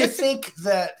 Do you think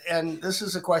that, and this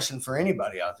is a question for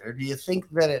anybody out there, do you think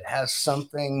that it has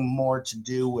something more to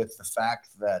do with the fact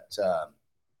that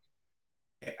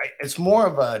it's more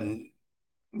of a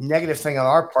negative thing on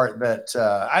our part that,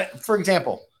 for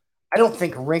example, I don't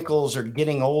think wrinkles or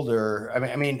getting older.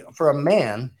 I mean, for a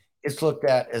man, it's looked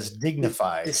at as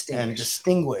dignified and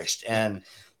distinguished, and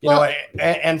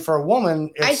and for a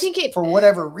woman, I think for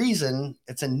whatever reason,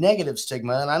 it's a negative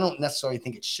stigma, and I don't necessarily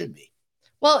think it should be.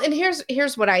 Well, and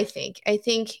here's what I think. I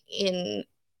think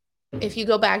if you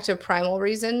go back to primal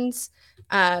reasons,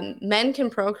 men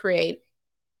can procreate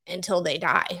until they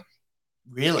die.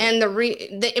 Really? And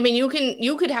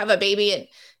you could have a baby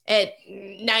at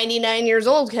 99 years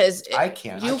old because I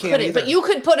can't. But you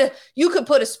could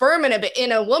put a sperm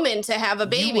in a woman to have a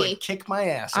baby. You would kick my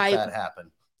ass if that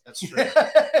happened. That's true.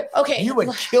 Okay. You would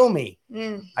kill me.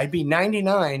 I'd be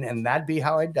 99 and that'd be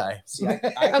how I'd die. See,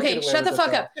 okay, shut the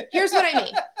fuck up. Here's what I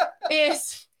mean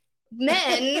is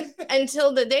men,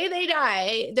 until the day they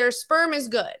die, their sperm is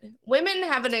good. Women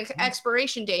have an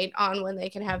expiration date on when they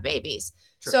can have babies.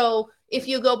 Sure. So if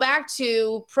you go back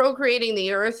to procreating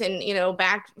the earth and,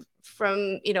 back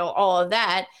from, all of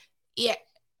that, yeah,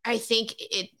 I think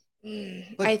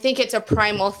it's a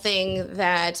primal thing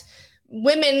that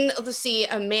women see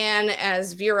a man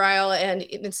as virile and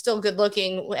it's still good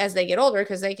looking as they get older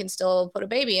because they can still put a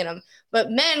baby in them.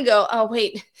 But men go, oh,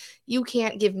 wait, you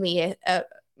can't give me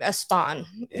a spawn.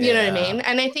 You know what I mean?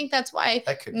 And I think that's why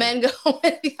men go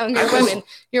with younger women.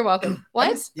 You're welcome.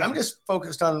 What? I'm just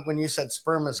focused on when you said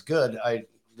sperm is good.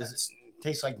 Does it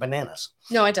taste like bananas?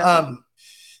 No, it doesn't.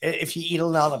 If you eat a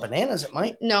lot of bananas, it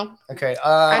might. No. Okay.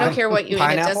 I don't care what you eat. It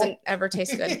pineapple? doesn't ever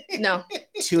taste good. No.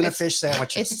 Tuna fish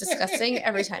sandwiches. It's disgusting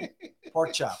every time.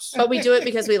 Pork chops. But we do it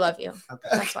because we love you. Okay.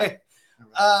 That's why.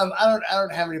 I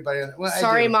don't have anybody. Well,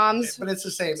 Sorry, I do, moms. but it's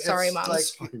the same. Sorry, It's moms. Like,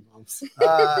 Sorry, moms.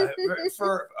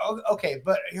 okay,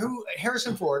 but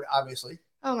Harrison Ford, obviously,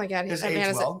 Oh my God. has That man aged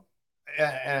is well.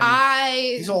 And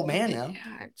he's an old man now.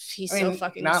 He's I mean, so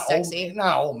fucking not sexy. Old,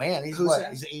 not old man. He's Who's what?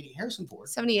 that? He's 80. Harrison Ford.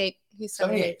 78. He's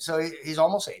 78. 78. So he's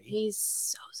almost 80. He's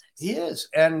so sexy. He is.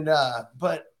 And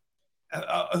but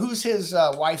who's his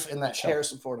wife in that show?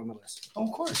 Harrison Ford on the list. Oh,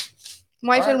 of course.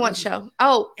 Wife All right, in what show?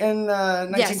 Oh, In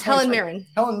yes, Helen 1923. Mirren.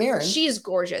 Helen Mirren. She is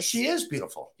gorgeous. She is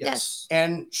beautiful. Yes.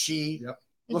 And she Yep.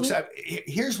 looks Mhm. at.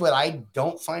 Here's what I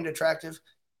don't find attractive: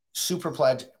 super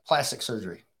plastic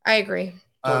surgery. I agree.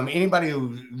 Anybody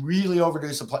who really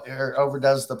overdoes the plastic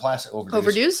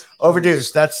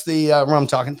Overdues? That's the rum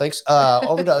talking. Thanks.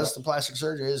 Overdoes the plastic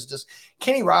surgery is just.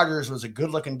 Kenny Rogers was a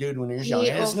good-looking dude when he was young. He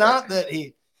It's over- not that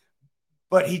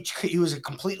but he was a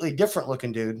completely different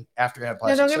looking dude after he had No,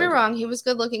 plastic don't get surgery. me wrong. He was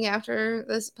good looking after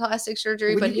this plastic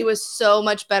surgery, When but you he get- was so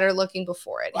much better looking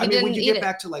before it. He I mean, didn't when you eat get it.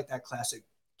 back to like that classic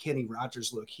Kenny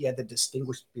Rogers look, he had the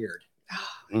distinguished beard.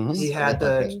 Mhm. He So had good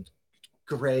the looking.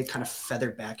 gray kind of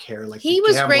feathered back hair. Like He the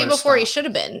was great gambler before he style. should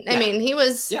have been. I Yeah. mean, he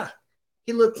was Yeah,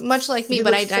 he looked much like me, he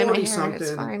but I looked dye my 40 hair and it's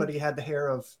something, fine. But he had the hair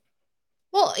of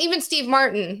Well, even Steve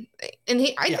Martin, and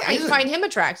I he's a- find him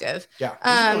attractive. yeah.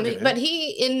 he's a really good But dude.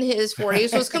 he in his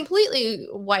 40s was completely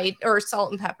white or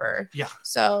salt and pepper. Yeah.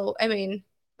 So I mean,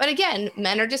 but again,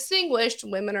 men are distinguished,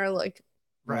 women are like,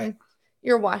 Right.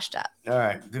 you're washed up. All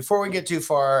right. Before we get too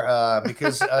far,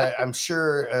 because I'm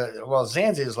sure,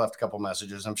 Zanzi has left a couple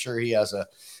messages. I'm sure he has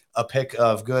a pick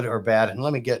of good or bad. And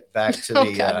let me get back to Oh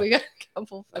the. God, we got a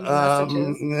couple funny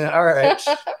messages. All right.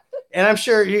 And I'm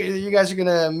sure you guys are going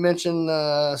to mention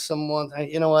someone.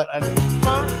 You know what?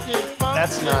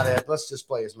 That's not it. Let's just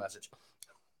play his message.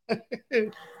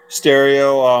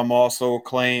 Stereo also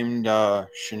claimed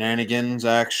shenanigans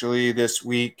actually this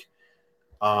week.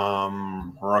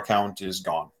 Her account is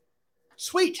gone.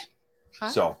 Sweet. Huh?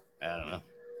 So I don't know.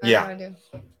 yeah,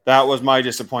 that was my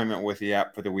disappointment with the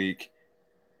app for the week.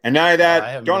 And now that I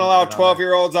haven't don't been allow on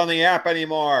 12-year-olds on the app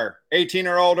anymore. 18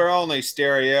 or older only.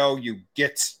 Stereo, you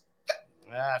gits.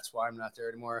 That's why I'm not there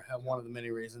anymore. One of the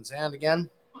many reasons. And again,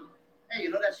 Hey, you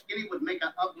know that skinny would make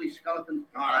an ugly skeleton?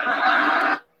 All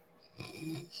right.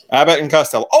 Abbott and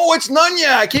Costello. Oh, it's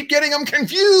Nunya. I keep getting them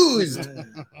confused.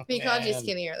 He called you And-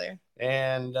 skinny earlier.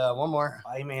 and one more.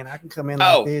 Hey man, I can come in.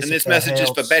 Oh, like this and if this that message is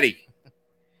for helps. Betty.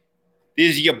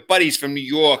 These are your buddies from New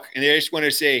York, and they just want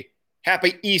to say,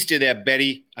 Happy Easter there,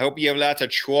 Betty. I hope you have lots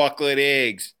of chocolate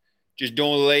eggs. Just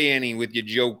don't lay any with your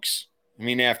jokes. I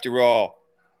mean, after all,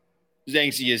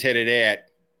 Zanksy is head of that.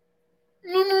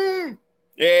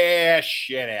 Yeah,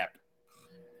 shut up.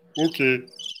 Okay.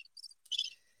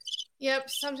 Yep.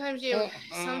 Sometimes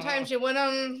you win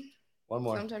them. One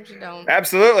more. Sometimes you don't.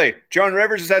 Absolutely. Joan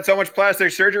Rivers has had so much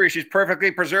plastic surgery, she's perfectly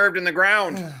preserved in the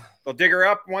ground. They'll dig her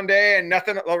up one day and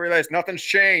they'll realize nothing's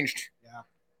changed.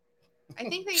 I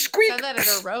think they Squeak. said that at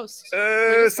a roast. We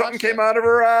just Something watched came it. out of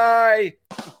her eye.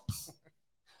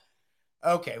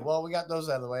 Okay, well, we got those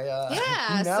out of the way.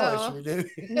 Yeah, Now so- what should we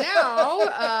do?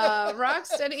 Now,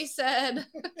 Rocksteady said,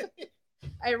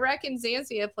 I reckon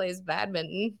Zanzia plays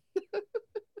badminton.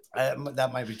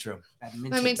 That might be true.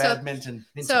 Badminton. I mean, Badminton.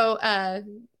 So,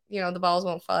 the balls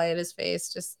won't fly at his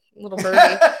face. Just little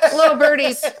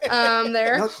birdies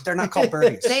there. No, they're not called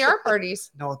birdies. They are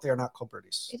birdies. No, they're not called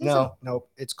birdies. It is No,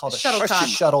 it's called a Shuttlecock.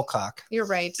 shuttlecock. You're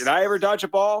right. Did I ever dodge a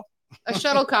ball? A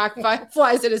shuttlecock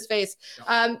flies at his face.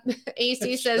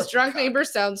 AC says drunk neighbor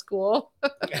sounds cool.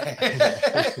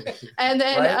 And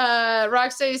then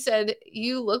Rocksteady said,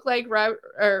 you look like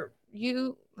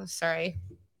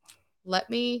let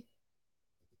me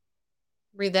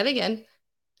read that again.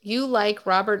 You like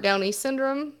Robert Downey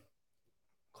syndrome? ?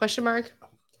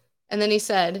 And then he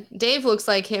said, Dave looks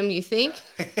like him, you think?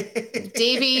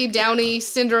 Davy Downey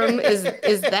syndrome is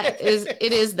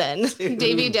then.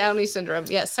 Davy Downey syndrome.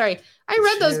 Yes, sorry. I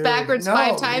read those Dude, backwards no,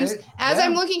 5 times. dude. As Yeah.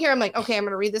 I'm looking here, I'm like, okay, I'm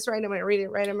gonna read this right. I'm gonna read it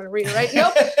right. I'm gonna read it right.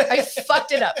 Nope, I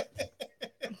fucked it up.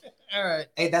 All right.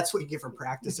 Hey, that's what you get for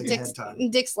practicing ahead of time.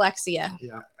 Dyslexia.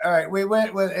 Yeah. All right. We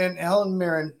went with and Helen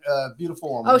Mirren,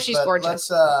 beautiful woman. Oh, she's but gorgeous.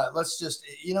 Let's just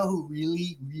who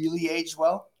really, really aged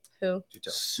well? Who?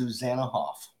 Susanna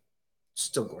Hoff.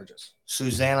 Still gorgeous.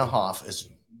 Susanna Hoff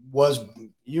was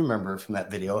you remember from that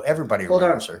video. Everybody Hold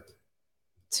remembers on. her.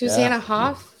 Susanna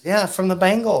Hoff? Yeah, from the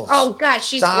Bengals. Oh gosh,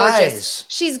 she's The gorgeous. eyes.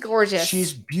 She's gorgeous.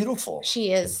 She's beautiful.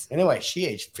 She is. Anyway, she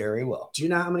aged very well. Do you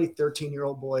know how many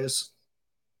 13-year-old boys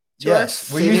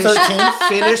Yes. Were you 13?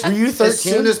 Finished. Were you 13? As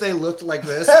soon as they looked like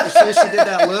this, as soon as she did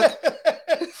that look,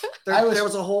 there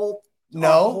was a whole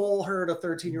herd of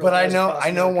 13-year-olds. But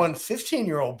I know one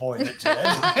 15-year-old boy that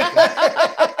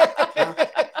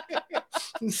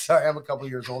did. Sorry, I'm a couple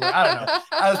years older. I don't know.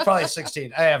 I was probably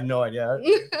 16. I have no idea.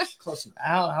 Close enough.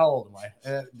 How old am I?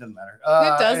 It doesn't matter.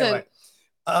 It doesn't. Anyway.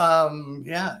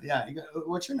 Yeah.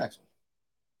 What's your next one?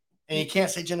 And you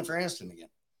can't say Jennifer Aniston again.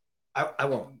 I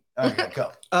won't. Okay,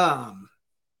 go.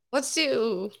 Let's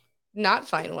do not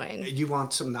fine wine. You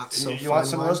want some not so? You want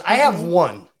some of those? I have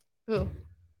one. Who?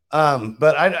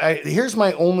 But I here's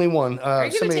my only one. Are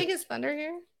you gonna take his thunder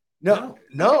here? No.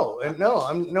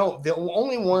 The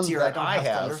only one that I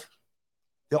have,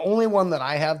 the only one that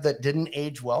I have that didn't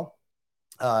age well,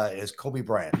 is Kobe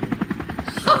Bryant.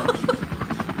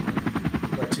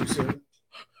 But too soon.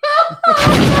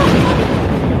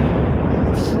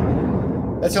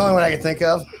 That's the only one I can think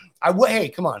of. Hey,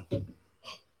 come on.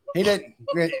 He didn't.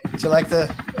 Do you like the?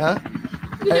 Huh?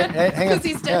 Yeah, hey, hang on. because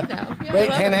he's dead now. Yeah, Wait,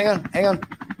 I love hang it.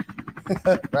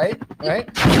 on. right.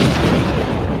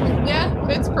 Yeah,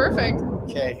 it's perfect.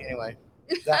 Okay. Anyway,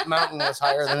 that mountain was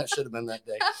higher than it should have been that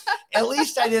day. At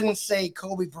least I didn't say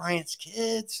Kobe Bryant's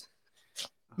kids.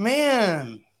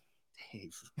 Man.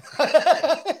 Dave.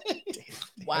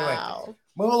 Wow. Anyway,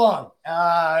 move along.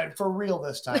 For real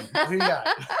this time. Who you got?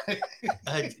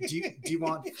 Do you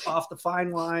want off the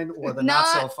fine wine or the Not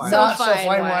not so fine? so Not fine so fine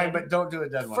wine. wine, but don't do a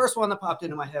dead The one. first one that popped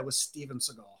into my head was Steven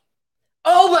Seagal.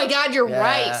 Oh my God, you're Yeah.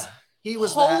 right. He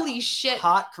was Holy that shit.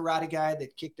 hot karate guy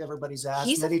that kicked everybody's ass.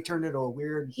 He's And then he turned into a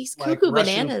weird, He's like, cuckoo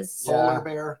Russian bananas. polar Yeah.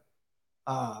 bear.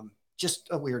 Just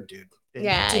a weird dude. It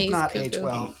Yeah, did he's not age cuckoo.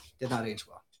 well. Did not age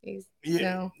well. He's, You,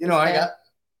 no, you know, I it's got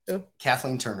Who?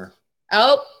 Kathleen Turner.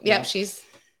 Oh, yep, Yeah. she's.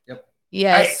 Yep.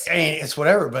 Yes. I mean, it's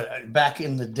whatever, but back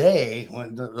in the day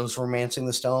when those Romancing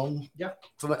the Stone. Yeah.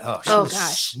 She Oh, was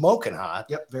gosh. smoking hot.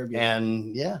 Yep. Very beautiful.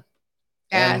 And Yeah.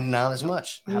 and not as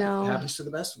much. No. Happens to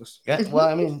the best of us. Yeah, well,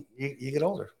 I mean, you get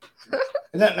older.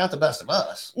 Not the best of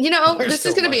us. You know, We're this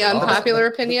still is going to be like, oh. unpopular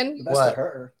The opinion. best What? of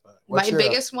her. But My What's your-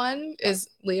 biggest one is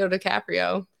Leo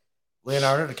DiCaprio.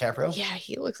 Leonardo DiCaprio. Yeah,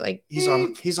 he looks like he's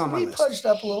on my He list. pudged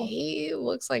up a little. he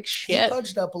looks like He shit.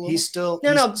 pudged up a little. He's still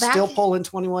No, still back- pulling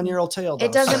 21-year-old tail. Though,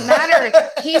 It doesn't matter.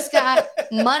 He's got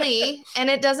money, and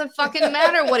it doesn't fucking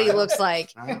matter what he looks like.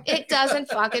 It doesn't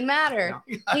fucking matter.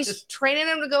 He's training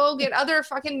him to go get other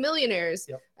fucking millionaires.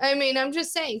 Yep. I mean, I'm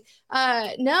just saying.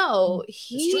 No,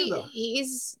 true, though.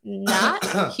 he's not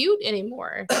cute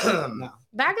anymore. No.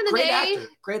 Back in the Great day, actor.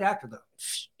 Great actor though.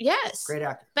 yes. Great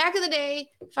actor. Back in the day,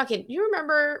 fucking, you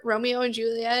remember Romeo and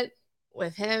Juliet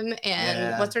with him and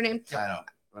Yeah. what's her name? I don't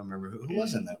remember who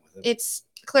was in that with him. It's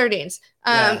Claire Danes.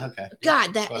 Yeah, okay.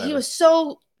 God, that he Whatever. was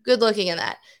so good looking in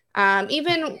that.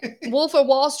 Even Wolf of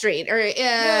Wall Street or I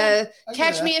get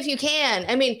Catch Me that. If You Can.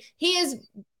 I mean, he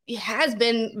has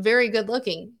been very good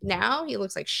looking. Now he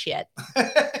looks like shit.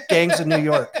 Gangs of New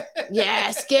York.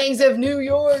 Yes, Gangs of New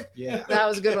York. Yeah. That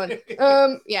was a good one.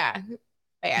 Yeah,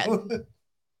 bad.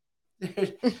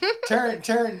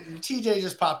 Taryn, TJ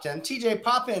just popped in. TJ,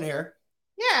 pop in here.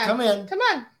 Yeah, Come in. come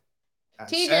on.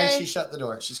 TJ. And she shut the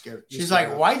door. She's scared. She's like,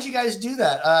 why'd you guys do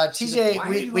that? She's TJ, like, "Why are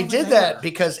we you we over did there?" that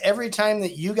because every time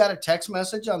that you got a text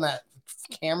message on that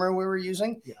camera we were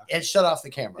using, Yeah. it shut off the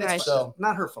camera. Nice. So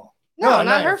Not her fault. No,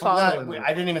 not her your fault.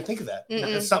 I didn't even think of that. Mm-mm.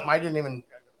 It's something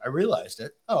I realized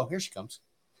it. Oh, here she comes.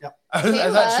 Yep. I Hey,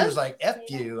 thought she love. was like, F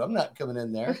you. I'm not coming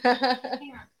in there. That's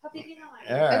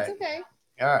All right. okay.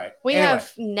 All right. We Anyway,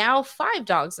 have now 5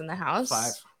 dogs in the house.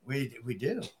 5. we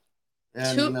do.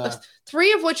 And, Two,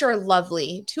 3 of which are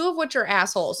lovely. 2 of which are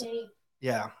assholes.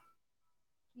 Yeah.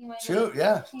 two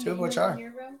of which are.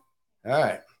 All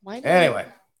right. Why not? Anyway.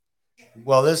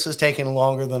 Well, this is taking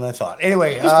longer than I thought.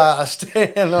 Anyway,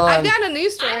 staying on. I've got a new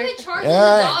story. I'm in charge All of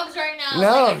right. the dogs right now.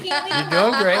 No, Like, I can't leave you're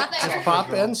them doing great. out there. Just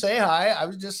pop in, say hi. I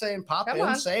was just saying, pop Come in,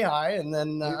 on. say hi, and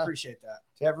then We appreciate that.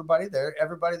 to everybody there.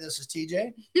 Everybody, this is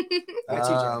TJ. Hi,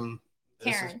 TJ.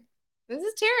 This is- Karen. This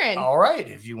is Taryn. all right,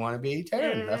 if you want to be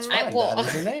Taryn, that's I fine. will. That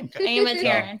is your name. I am a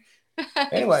Taryn.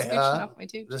 Anyway, Scooching off my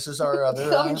tube. This is our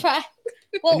other I'm trying.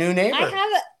 Well, new neighbor. I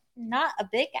have not a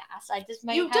big ass. I just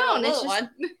might You have don't. a It's little just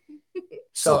one.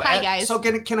 so hi at- guys. So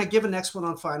can I give a next one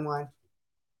on fine wine?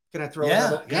 Can I throw Yeah,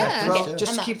 another? yeah, Throw- sure.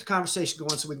 just I'm to up. keep the conversation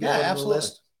going so we can Yeah, go to the absolutely.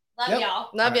 list. Love Yep. y'all.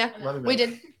 Love ya. Love you, We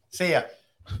brother. did. See ya,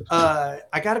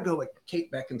 I got to go with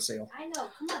Kate Beckinsale. I know.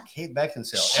 Come on. Kate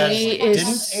Beckinsale. She Didn't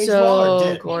is age well, or so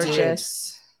did?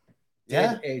 gorgeous.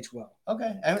 Yeah. Did age well.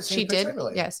 Okay, I haven't seen She a picture did. of her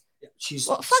lately. Yes. Yeah, she's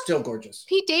Well, fuck. still gorgeous.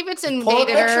 Pete Davidson Pull a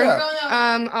dated picture her.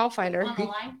 up. No. I'll find her. On the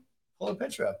line. Pull a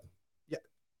picture up.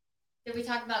 Did we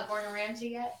talk about Gordon Ramsay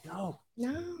yet? No.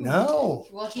 No.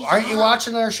 Well, he's Aren't you on.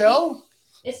 watching our show?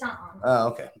 It's not on. Oh,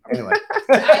 okay. Anyway.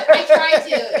 I tried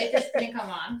to. It just didn't come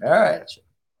on. All right.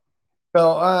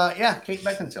 So, yeah, Kate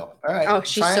Beckinsale. All right. Oh,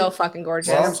 she's Try so and- fucking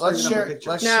gorgeous. Well, let's share.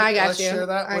 Let's No, I got let's you. share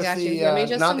that I with got you. the Give me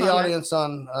just not a the moment. audience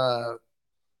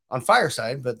on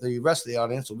Fireside, but the rest of the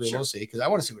audience will be able to see because I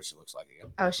want to see what she looks like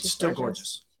again. Oh, she's Still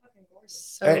gorgeous. gorgeous.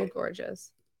 So Hey.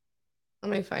 gorgeous.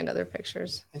 Let me find other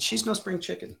pictures. And she's no spring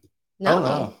chicken. No. Oh,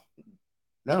 no.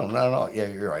 No, not at all. Yeah,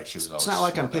 you're right. She was always. It's not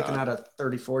like I'm smoking picking hot. out a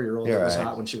 34-year-old You're that was right.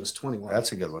 hot when she was 21.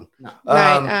 That's a good one. No.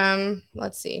 Right.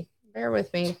 Let's see. Bear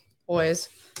with me, boys.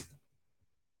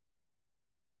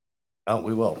 Oh,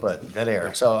 we will, but dead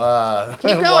air. So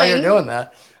Keep while you're going. doing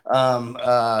that,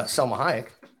 Selma Hayek.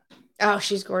 Oh,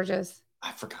 she's gorgeous.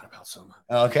 I forgot about Selma.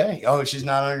 Okay. Oh, she's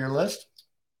not on your list?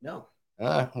 No.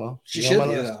 Well, She she's on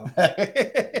should my be,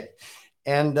 list.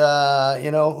 And you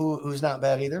know who's not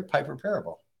bad either? Piper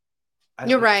Parable.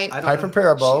 You're right. Piper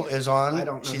Parable is on. I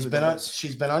don't know She's who been that on. is.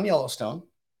 She's been on Yellowstone.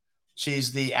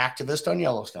 She's the activist on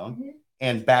Yellowstone. Mm-hmm.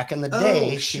 And back in the Oh,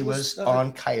 day, she she was was,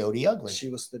 on Coyote Ugly. She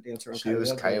was the dancer on She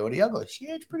was Ugly. Coyote Ugly. She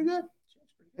aged pretty good.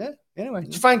 Yeah. Anyway,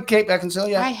 did you find Kate Beckinsale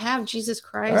yet? I have. Jesus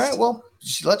Christ. All right. Well,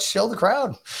 let's show the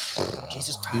crowd.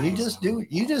 Jesus Christ. You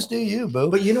just do you, boo.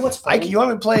 But you know what's funny? Ike, you want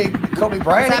me to play Kobe Is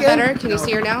Bryant that again? better? Can you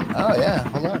see her now? Oh yeah.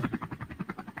 Hold on.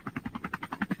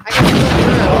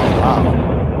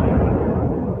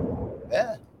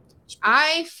 Yeah.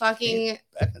 I fucking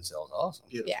Beckinsale's awesome.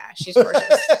 yeah, she's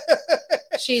gorgeous.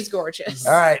 She's gorgeous.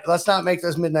 All right, let's not make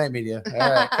this midnight media. All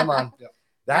right, come on.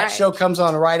 That All right. show comes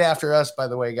on right after us, by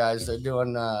the way, guys. They're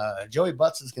doing Joey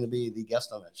Butts is going to be the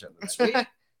guest on that show. tonight.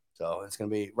 So it's going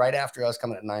to be right after us,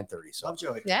 coming at 9:30. So Love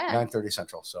Joey. Yeah. 9:30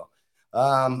 Central. So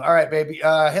all right, baby. Hit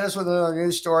us with another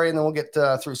news story, and then we'll get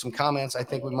through some comments. I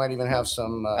think we might even have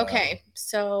some. Okay,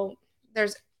 so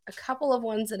there's a couple of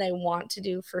ones that I want to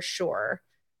do for sure.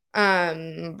 Why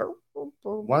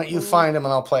Why don't you find them,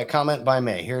 and I'll play a comment by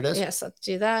May. Here it is. Yes, let's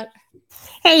do that.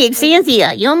 Hey, it's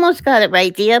Anthea. You almost got it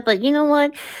right, dear, but you know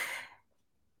what?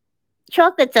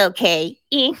 Chocolate's okay.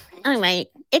 All right.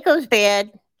 It goes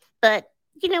bad. But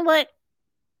you know what?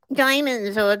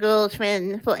 Diamonds are a girl's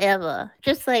friend forever.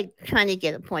 Just like trying to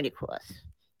get a point across.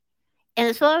 And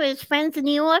as far as friends in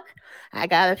New York, I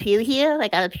got a few here, I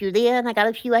got a few there, and I got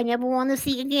a few I never want to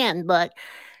see again. But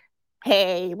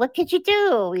hey, what could you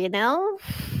do, you know?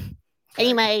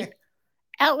 Anyway,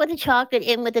 out with the chocolate,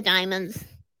 in with the diamonds.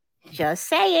 Just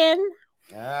saying.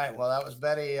 All right. Well, that was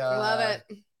Betty. Love it.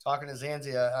 Talking to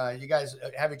Zanzia. You guys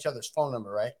have each other's phone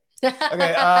number, right?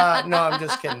 Okay. No, I'm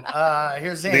just kidding.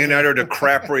 Here's Zanzia. Leonardo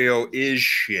DiCaprio is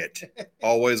shit.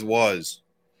 Always was.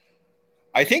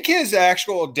 I think his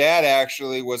actual dad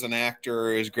actually was an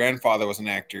actor. His grandfather was an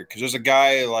actor. Because there's a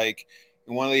guy like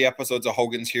in one of the episodes of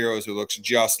Hogan's Heroes who looks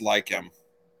just like him.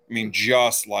 I mean,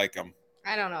 just like him.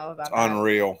 I don't know about It's that.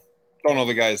 unreal. Don't know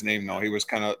the guy's name though. He was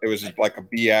it was like a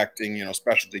B acting,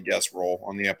 specialty guest role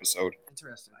on the episode.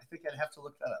 Interesting. I think I'd have to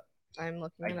look that up. I'm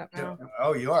looking it up now.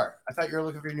 Oh, you are. I thought you were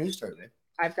looking for your news story, babe.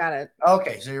 I've got it.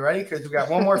 Okay, so you ready? Because we got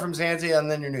one more from Zanzia and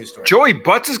then your news story. Joey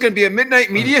Butts is going to be a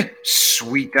midnight media.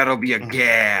 Sweet, that'll be a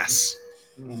gas.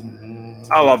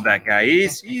 I love that guy.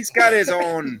 He's got his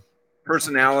own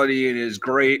personality and his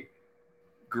great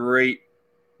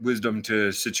wisdom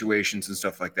to situations and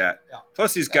stuff like that. Yeah.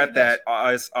 Plus, he's got that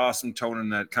awesome tone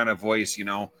and that kind of voice.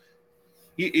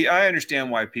 I understand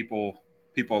why people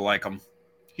like him.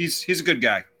 He's a good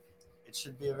guy. It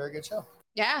should be a very good show.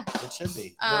 Yeah. It should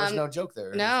be. There was no joke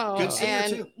there. No. Good singer,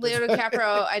 And too. Leo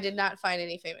DiCaprio, I did not find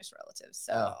any famous relatives.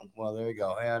 So Oh, well, there you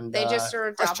go. And they just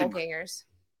are question. doppelgangers.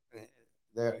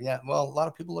 There, yeah. Well, a lot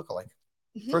of people look alike.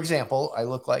 Mhm. For example, I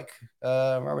look like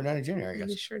Robert Downey Jr. I You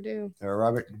guess, sure do. or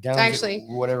Robert Downey. Actually,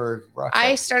 whatever. rock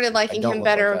I star. started liking don't him look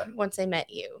like better that. once I met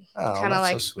you. Oh, Kind of that's so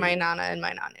like sweet. my Nana and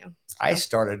my Nanu. I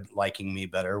started liking me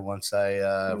better once I.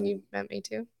 You met me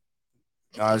too.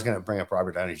 I was going to bring up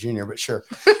Robert Downey Jr., but sure.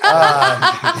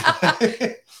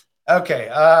 Okay.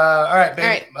 All right,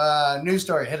 babe. News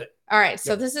story. Hit it. All right.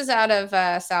 So this is out of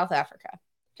South Africa.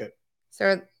 Okay.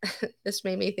 So this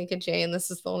made me think of Jay, and this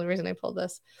is the only reason I pulled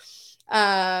this.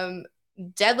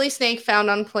 Deadly snake found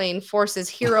on plane forces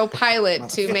hero pilot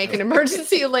to make an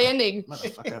emergency landing.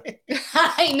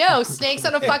 I know, snakes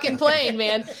on a fucking plane,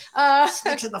 man.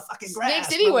 Snakes in the fucking grass.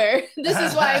 Snakes anywhere. This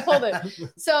is why I pulled it.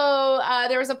 So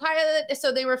there was a pilot.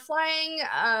 So they were flying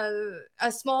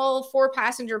a small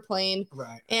 4-passenger plane,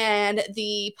 Right. and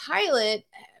the pilot,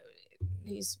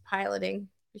 he's piloting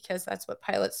because that's what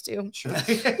pilots do. Sure.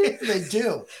 They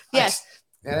do. Yes.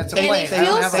 And it's a And plane. he They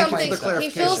don't feels have a plane. something. He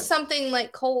feels something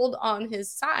like cold on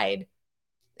his side,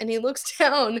 and he looks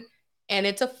down, and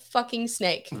it's a fucking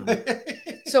snake.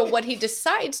 So what he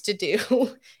decides to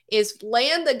do is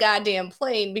land the goddamn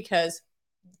plane because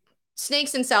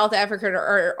snakes in South Africa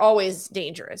are always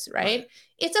dangerous, right?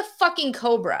 It's a fucking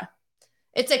cobra.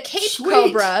 It's a Cape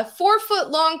Cobra, 4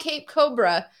 foot long Cape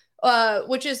Cobra,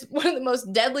 which is one of the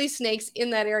most deadly snakes in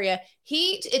that area.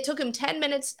 It took him 10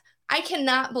 minutes. I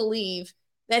cannot believe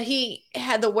that he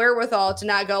had the wherewithal to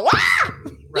not go, ah!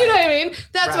 You know what I mean?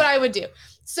 That's what I would do.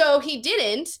 So he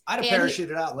didn't. I'd have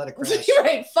parachuted out and let it crash.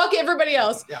 Right. Fuck everybody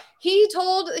else. Yeah. He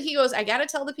goes, I got to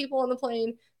tell the people on the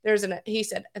plane. He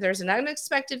said, there's an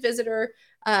unexpected visitor.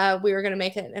 We were going to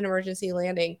make an emergency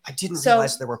landing. I didn't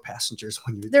realize there were passengers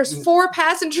when you. There's 4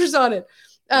 passengers on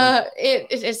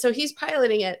it. So he's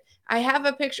piloting it. I have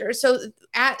a picture. So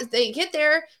they get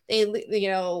there, they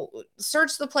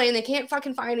search the plane. They can't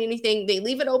fucking find anything. They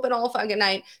leave it open all fucking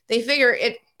night. They figure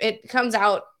it comes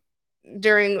out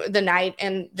during the night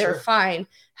and they're fine.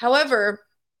 However,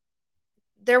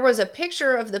 there was a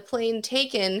picture of the plane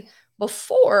taken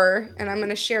before, and I'm going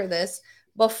to share this,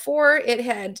 before it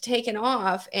had taken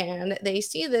off, and they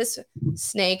see this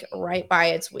snake right by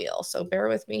its wheel. So bear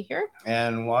with me here.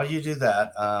 And while you do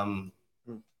that, I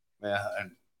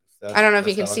don't know if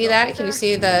you can see that. Can you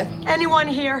see the... Anyone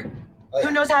here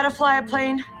who knows how to fly a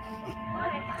plane?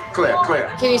 Clear.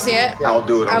 Can you see it? Yeah, I'll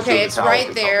do it. Okay, it's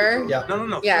right there. Yeah.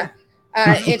 No. Yeah.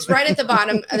 It's right at the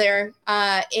bottom there.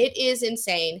 It is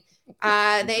insane.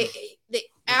 They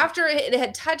after it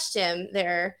had touched him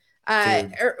there,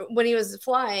 when he was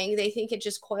flying, they think it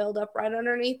just coiled up right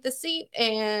underneath the seat.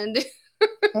 And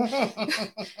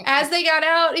as they got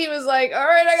out, he was like, all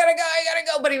right, I gotta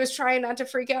go. But he was trying not to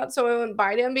freak out so it wouldn't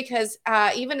bite him, because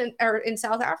even in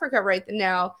South Africa right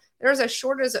now, there's a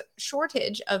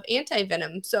shortage of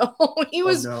anti-venom. So he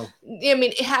was, I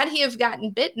mean, had he have gotten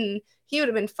bitten, he would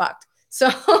have been fucked. So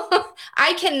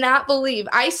I cannot believe,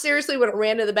 I seriously would have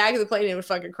ran to the back of the plane and would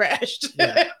fucking crashed.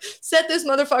 Yeah. Set this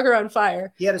motherfucker on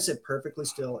fire. He had to sit perfectly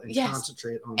still and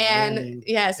concentrate on landing.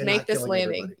 And make this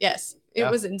landing. Everybody. Yes, it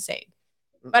was insane.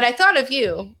 But I thought of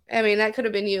you. I mean, that could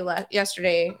have been you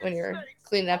yesterday when you were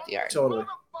cleaning up the yard. Totally.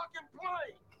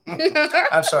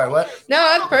 I'm sorry, what? No,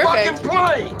 that's perfect.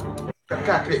 Right.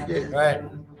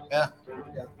 Yeah.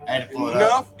 I had to pull it up.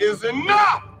 Enough is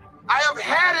enough. I have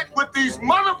had it with these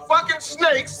motherfucking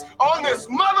snakes on this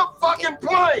motherfucking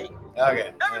plane.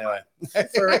 Okay. Anyway.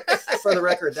 For the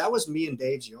record, that was me and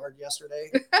Dave's yard yesterday.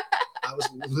 I was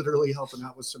literally helping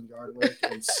out with some yard work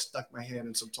and stuck my hand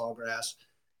in some tall grass.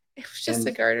 It was just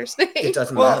a garter snake. It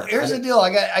doesn't matter. matter. Here's the deal.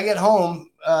 I get home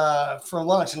for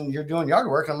lunch and you're doing yard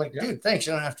work. I'm like, dude, thanks.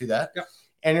 You don't have to do that. Yeah.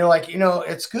 And you're like,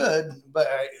 it's good. But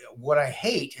what I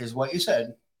hate is what you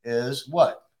said is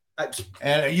what?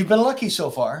 And you've been lucky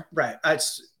so far. Right.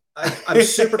 I'm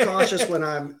super cautious when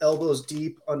I'm elbows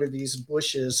deep under these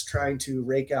bushes trying to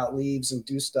rake out leaves and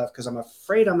do stuff because I'm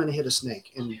afraid I'm going to hit a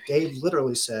snake. And Dave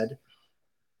literally said,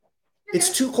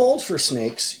 it's too cold for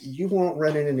snakes. You won't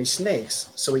run into any snakes.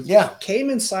 So he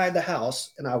came inside the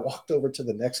house and I walked over to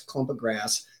the next clump of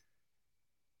grass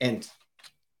and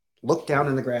looked down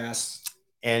in the grass.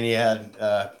 And you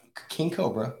had King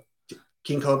Cobra.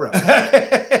 King Cobra.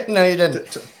 No, you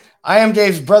didn't. I am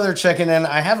Dave's brother checking in.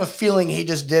 I have a feeling he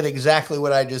just did exactly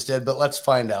what I just did, but let's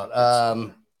find out.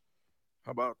 How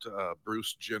about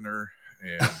Bruce Jenner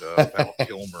and Val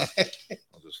Kilmer?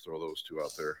 I'll just throw those two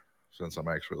out there since I'm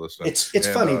actually listening. It's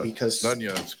funny because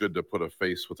Nunya, it's good to put a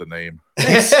face with a name.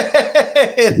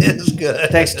 It is good.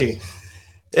 Thanks, T.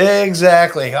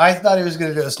 Exactly. I thought he was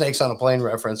going to do a Snakes on a Plane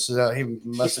reference. So he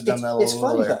must have done that a little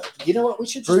funny earlier. though. You know what? We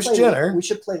should Bruce Jenner. We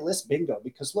should play list bingo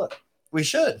because look, we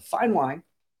should. Fine wine.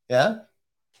 Yeah.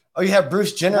 Oh, you have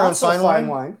Bruce Jenner Not on so fine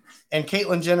wine and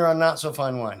Caitlyn Jenner on not so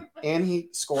fine wine. And he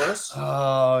scores.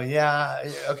 Oh yeah.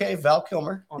 Okay. Val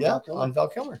Kilmer. On Yeah. Val Kilmer. On Val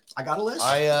Kilmer. I got a list.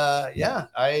 I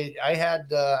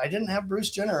had I didn't have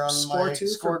Bruce Jenner on Score my two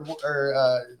scored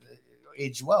or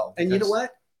age well. And you know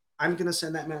what? I'm gonna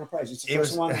send that man a prize. It's the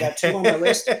first one. I got 2 on my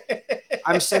list.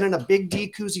 I'm sending a big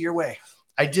D koozie your way.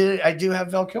 I do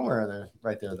have Val Kilmer there,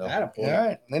 right there though. Attaboy. All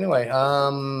right. Anyway,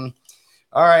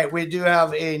 all right, we do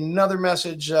have another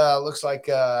message. Looks like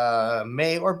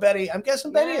May or Betty. I'm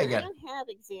guessing Betty again. I don't have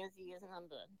Xanzia's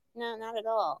number. No, not at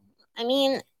all. I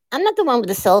mean, I'm not the one with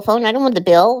the cell phone. I don't want the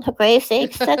bill, for grave's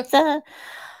sakes. That's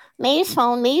May's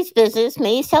phone, May's business,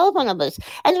 May's telephone numbers.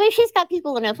 And the way she's got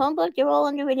people in her phone book, they're all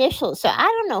under initials. So I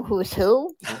don't know who's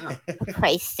who. For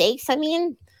Christ's sakes. I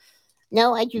mean,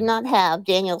 no, I do not have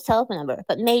Daniel's telephone number,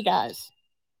 but May does.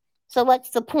 So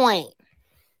what's the point?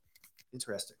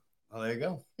 Interesting. Well, there you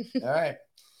go. All right.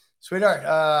 Sweetheart.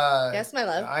 Yes, my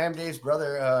love. I am Dave's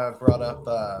brother brought up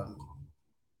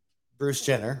Bruce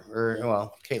Jenner, or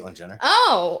well, Caitlyn Jenner.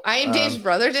 Oh, I am Dave's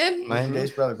brother did. My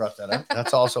Dave's brother brought that up.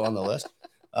 That's also on the list.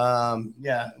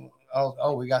 Yeah.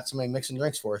 Oh, we got somebody mixing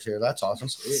drinks for us here. That's awesome.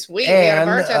 Sweet. We got a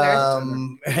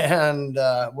bartender.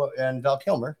 And Val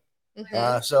Kilmer.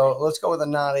 So let's go with a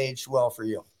not aged well for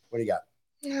you. What do you got?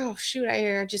 Oh shoot!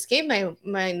 I just gave my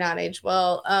not aged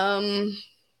well. I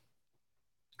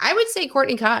would say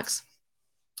Courtney Cox.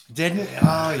 Didn't?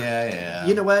 Oh yeah.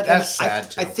 You know what? That's And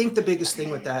sad. I think the biggest thing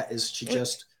with that is she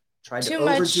just tried to Too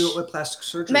much. overdo it with plastic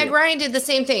surgery. Meg Ryan did the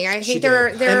same thing. I She think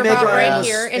they're did. they're And Meg about Ryan right was-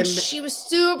 here, and and- she was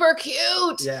super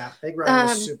cute. Yeah, Meg Ryan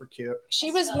was super cute.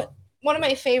 She was one of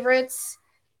my favorites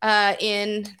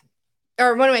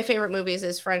one of my favorite movies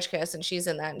is French Kiss, and she's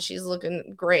in that, and she's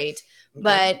looking great. Okay.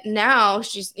 But now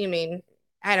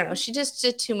I don't know, she just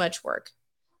did too much work.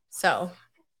 So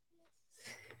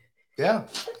yeah.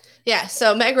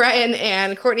 So Meg Ryan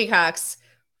and Courtney Cox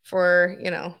for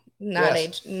not Yes.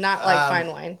 age, not like fine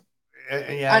wine.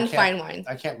 Yeah, Unfine wine.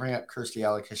 I can't bring up Kirstie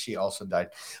Alley because she also died.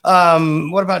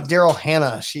 What about Daryl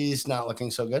Hannah? She's not looking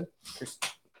so good.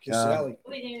 Kirstie Alley.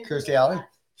 Kirstie Alley.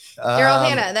 Daryl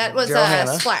Hannah. That was Daryl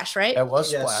Hannah. Splash, right? That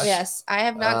was Yes. Splash. Yes, I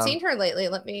have not Um, seen her lately.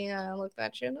 Let me look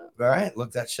that shit up. All right,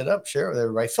 look that shit up. Share it with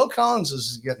everybody. Phil Collins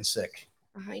is getting sick.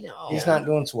 I know. He's not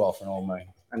doing so well for an old man.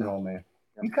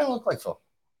 You kind of look like Phil.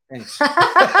 Thanks.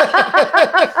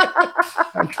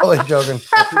 I'm totally joking.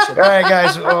 All right,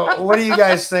 guys. What do you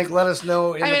guys think? Let us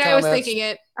know in the comments. I was thinking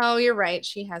it. Oh, you're right.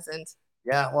 She hasn't.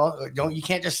 Yeah, well, you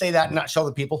can't just say that and not show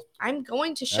the people. I'm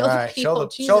going to show All the right, people.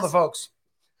 show the folks.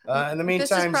 In the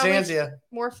This is meantime, probably Zanzia.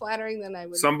 more flattering than I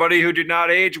would. Somebody who did not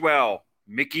age well,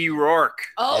 Mickey Rourke.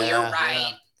 Oh, you're Yeah,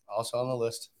 right. Also on the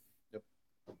list. Yep.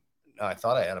 No, I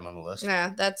thought I had him on the list.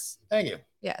 Yeah, that's. Thank you.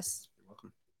 Yes.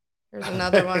 There's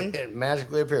another one. It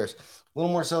magically appears. A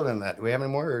little more soda in that. Do we have any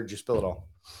more, or did you spill it all?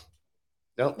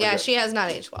 Nope. we're Yeah, good. she has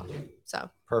not aged well. So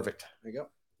Perfect. There you go.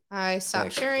 I stopped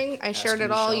Thanks. sharing. I shared me it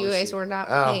to all. show You and guys see. were not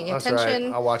Oh, paying that's attention.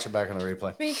 right. I'll watch it back on the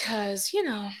replay. Because,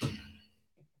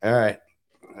 All right.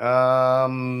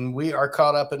 We are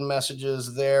caught up in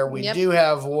messages there. We Yep. do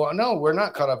have one. No, we're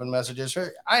not caught up in messages.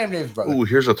 I am Dave's brother. Ooh,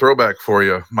 here's a throwback for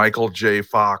you, Michael J.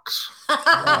 Fox.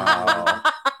 Wow.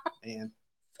 Man.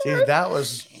 Dude, that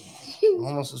was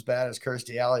almost as bad as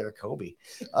Kirstie Alley or Kobe.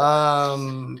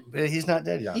 But he's not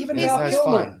dead yet. Even He's Val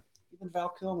Kilmer. fine. Even Val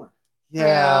Kilmer. Yeah,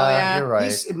 yeah. you're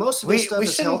right. Most of his stuff we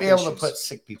is shouldn't health be able to issues. put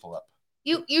sick people up.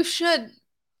 You should.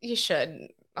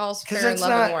 All's Because fair in it's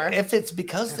love and not, war. if it's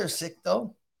because they're sick,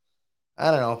 though,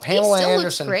 I don't know. Pamela still looks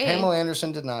Anderson. great. Pamela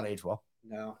Anderson did not age well.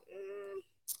 No,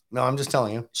 No, I'm just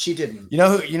telling you. she didn't. You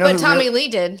know who? But who Tommy really- Lee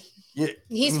did. Yeah.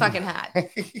 He's fucking hot.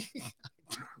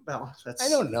 Well, that's I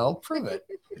don't know. Prove it.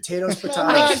 potatoes, I'm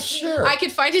potatoes. not sure. I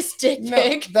could find his dick No,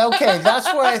 pic. okay, that's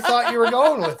where I thought you were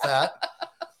going with that.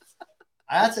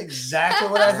 That's exactly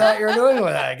what I thought you were doing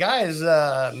with that, guys.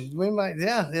 We might,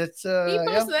 yeah. It's He yeah.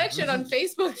 posted that shit on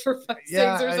Facebook for 5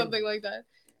 Yeah, or I- something like that.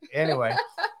 Anyway,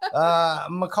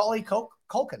 Macaulay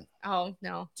Culkin. Oh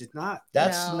no, Did not.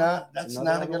 That's No. not. That's Another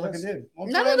not a on the good looking list. dude. Well,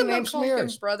 none go of ahead them and are name some Culkin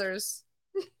yours. brothers.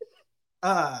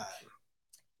 I'm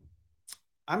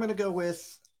gonna go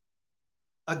with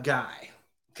a guy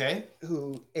Okay.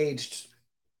 who aged.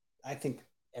 I think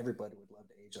everybody would love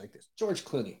to age like this. George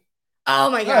Clooney. Oh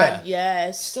my Yeah. god,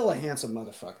 yes. Still a handsome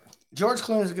motherfucker. George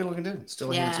Clooney's a good looking dude.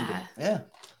 Still a handsome dude. Yeah. Yeah.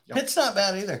 Yep. Pitt's not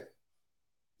bad either.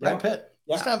 Brad Yep. Pitt.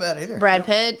 Yeah. It's not bad either. Brad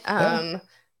Pitt, Yeah.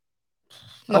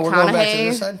 Oh, we're going back to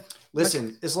this McConaughey, side.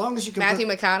 Listen, as long as you can Matthew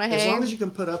put, as long as McConaughey. you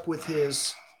can put up with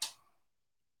his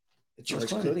George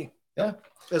Clooney. Clooney. Yeah.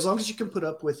 As long as you can put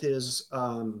up with his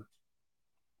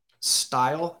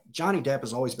style. Johnny Depp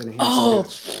has always been a handsome Oh,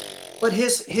 dude. But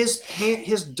his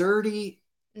dirty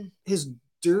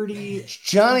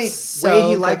Johnny way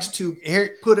he likes to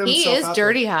here. put himself he is out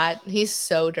dirty hot. He's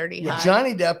so dirty hot.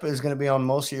 Johnny Depp is going to be on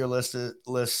most of your lists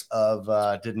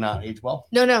of did not age well.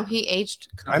 No, he aged.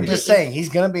 I'm just completely. saying he's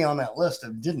going to be on that list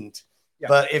of didn't. Yeah.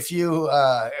 But if you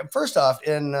first off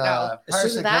in No,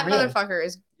 Pirates of the that Caribbean, motherfucker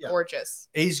is Yeah. gorgeous.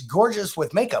 he's gorgeous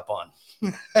with makeup on.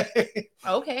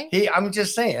 Okay, I'm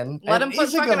just saying. Let and him put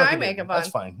he's a fucking good-looking eye dude. makeup That's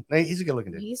on. fine. He's a good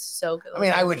looking dude. he's so good. I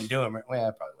mean, I looking. wouldn't do him. Well,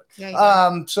 I probably would. Yeah,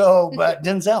 you But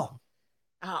Denzel.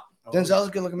 oh, Denzel's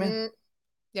a good looking man.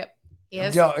 yep.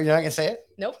 Yes. You're not gonna say it?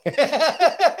 Nope. it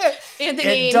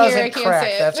Anthony, in doesn't here, I can't crack.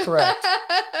 say it. That's correct.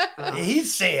 He'd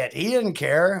say it. He didn't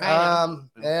care. I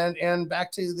And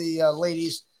back to the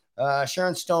ladies.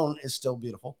 Sharon Stone is still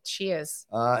beautiful. She is.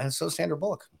 And so is Sandra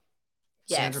Bullock.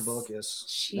 Yes. Sandra Bullock is.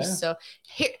 She's Yeah. so.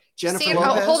 Here, Jennifer Sandra,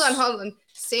 Lopez. hold on.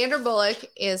 Sandra Bullock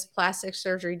is plastic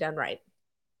surgery done right.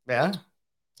 Yeah.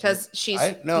 Because she's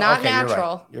No, not okay, you're right.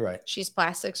 natural. You're right. She's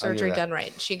plastic I'll give surgery that. done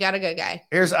right. She got a good guy.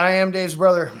 Here's I Am Dave's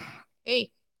brother.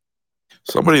 Hey.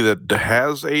 Somebody that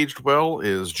has aged well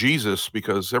is Jesus,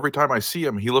 because every time I see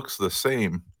him, he looks the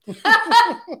same.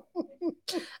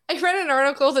 I read an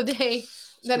article today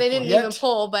that I didn't even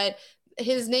pull, but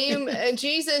his name,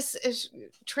 Jesus, is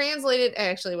translated.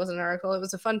 Actually, it wasn't an article. It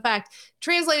was a fun fact.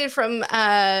 Translated from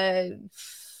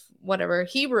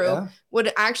Hebrew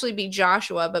would actually be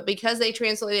Joshua, but because they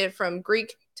translated it from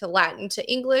Greek to Latin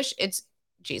to English, it's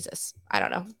Jesus. I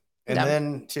don't know. And Dumb.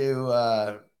 then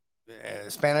to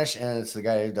Spanish, and it's the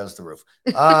guy who does the roof.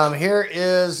 Here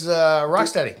is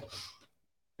Rocksteady.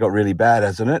 Got really bad,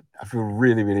 hasn't it? I feel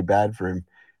really, really bad for him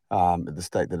at the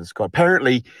state that it's got.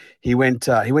 Apparently, he went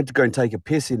to go and take a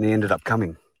piss, and he ended up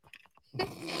coming. I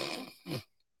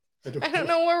don't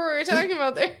know what we were talking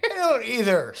about there. I don't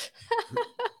either.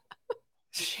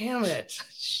 Damn it!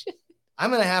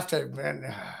 I'm gonna have to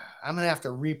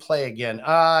replay again.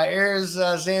 Here's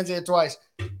Zanzia twice.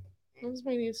 What's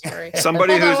my new story?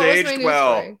 Somebody Hold on, who's what was my aged new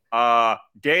well. story?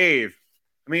 Dave.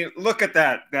 I mean, look at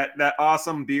that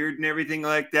awesome beard and everything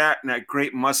like that, and that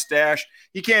great mustache.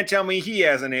 You can't tell me he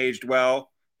hasn't aged well.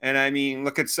 And I mean,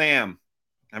 look at Sam.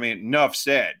 I mean, enough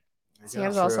said.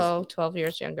 Sam's also 12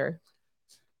 years younger.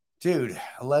 Dude,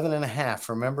 11 and a half.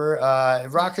 Remember?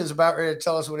 Rock is about ready to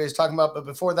tell us what he's talking about, but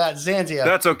before that, Zanzia.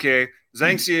 That's okay.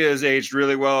 Zanzia has aged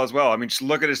really well as well. I mean, just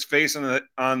look at his face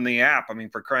on the app. I mean,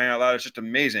 for crying out loud, it's just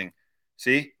amazing.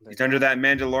 See? He's under that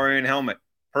Mandalorian helmet.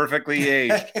 Perfectly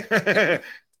aged.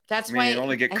 That's why why he'd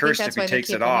only get I think cursed that's if he why they takes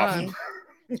keep it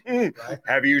him off.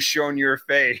 Have you shown your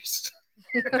face?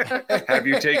 Have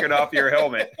you taken off your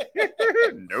helmet?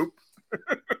 Nope.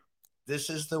 This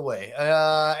is the way.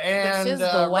 And This is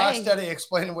the way. Rocksteady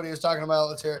explaining what he was talking about.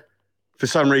 Let's hear it. For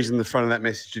some reason, the front of that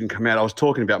message didn't come out. I was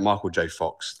talking about Michael J.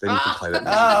 Fox. Then you can play that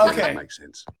message. Oh, again, okay. That makes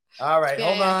sense. All right,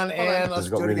 hold on, and let's It's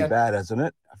do got it really again. bad, hasn't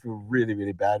it? I feel really,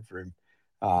 really bad for him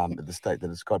at the state that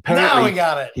it's got. Now Apparently, we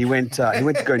got it. He went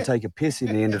to go and take a piss, and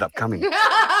he ended up coming.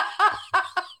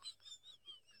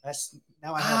 That's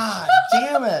now I have.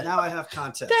 Damn it! Now I have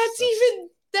context.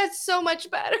 That's so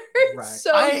much better. Right.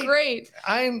 So great.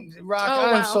 I'm Rock. Oh,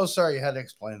 I'm wow. so sorry you had to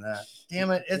explain that. Damn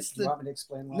it! It's You the want me to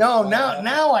explain? why- no. why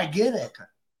Now I get it.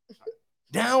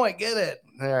 Now I get it.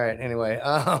 All right. Anyway,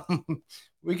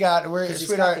 we're 'Cause he's got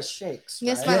sweetheart. the shakes.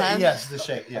 Yes, right? my love. Yes, the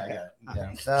shake. Yeah, I got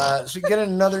it. Yeah. So get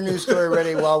another news story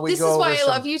ready while we This go. is why over I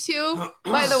love you too,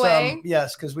 by the some- way.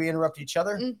 Yes, because we interrupt each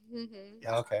other. Mm-hmm.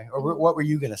 Yeah. Okay. Or what were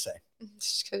you gonna say?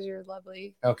 Just because you're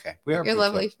lovely. Okay. We are. You're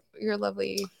lovely. You're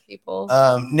lovely people.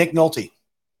 Nick Nolte.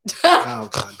 Oh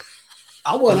God.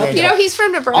 I'll one up You know, he's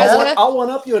from Nebraska. I'll one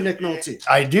up you, Nick Nolte.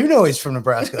 I do know he's from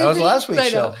Nebraska. That was last week's I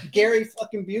know. show. Gary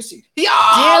fucking Busey. Yeah,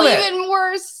 Damn it. even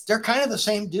worse. They're kind of the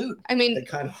same dude. I mean, They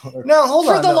kind of are. No, hold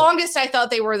for on. the though. longest, I thought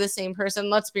they were the same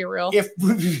person. Let's be real. If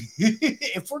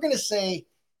if we're gonna say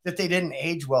that they didn't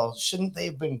age well, shouldn't they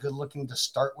have been good looking to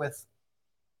start with?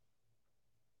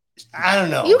 I don't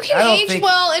know. You I can don't age think-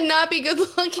 well and not be good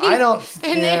looking. I don't.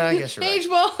 And Yeah, I guess you're right. age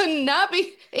well and not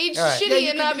be age All right. shitty Yeah, you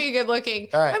and can not be good looking.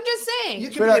 All right. I'm just saying. You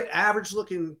can Sweetheart. be an average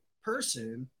looking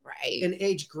person Right. and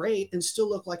age great and still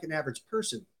look like an average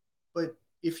person. But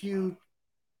if you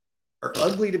are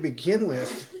ugly to begin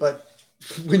with, but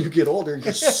when you get older,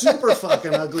 you're super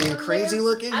fucking ugly and crazy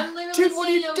looking. I'm literally Dude, what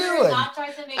are you sitting over doing? and not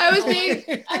trying to make I was noise.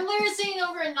 being I'm literally sitting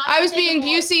over and not I was trying to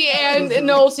being make Busey noise. and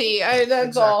Nolte.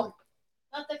 That's all.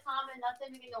 Not the comment, not the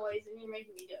making noise, and you're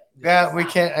making me do it. Yeah, we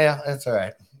can't. Yeah, that's all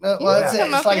right. Well, can it's, come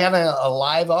it's up like here. having a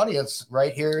live audience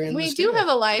right here in. We the do studio. have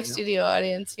a live studio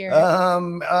audience here.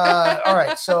 All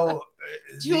right. So,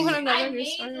 do you want I another new made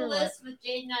story the or what? list with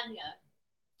Jane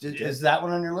Nunya. is that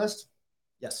one on your list?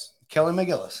 Yes. Kelly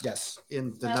McGillis. Yes.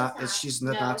 In the No, not, it's she's not.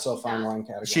 the No, not so she's fine not. wine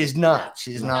category. She's not.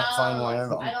 She's not fine wine at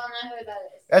all. I don't know who that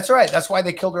is. That's right. That's why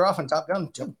they killed her off in Top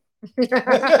Gun too.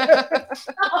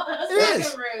 Oh, that's It is.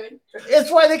 fucking rude.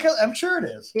 It's why they killed. I'm sure it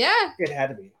is. Yeah. It had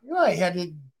to be. You know, you had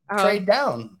to Oh. trade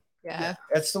down. Yeah.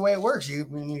 That's the way it works.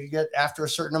 When you get after a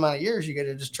certain amount of years, you get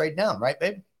to just trade down, right,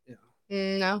 babe?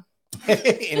 No.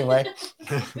 Anyway,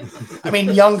 I mean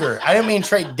younger. I didn't mean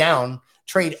trade down,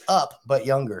 trade up, but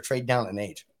younger. Trade down in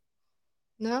age.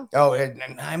 No. Oh,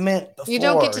 and I meant before. You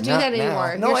don't get to do not that now.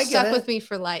 anymore. No, You're I get stuck it. with me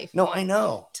for life. No, I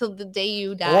know. Till the day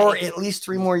you die. Or at least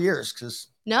 3 more years, because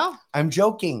No. I'm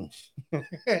joking.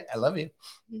 I love you.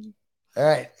 Mhm. All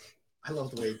right. I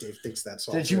love the way Dave thinks that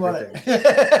song. Did you want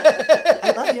to?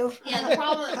 I love you. Yeah, the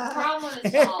problem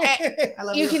is solved. I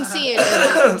love You can see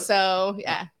it. So,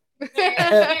 yeah.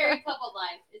 Very couple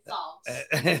life. It's solved.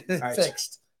 right.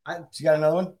 Fixed. You got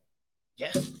another one?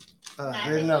 Yeah.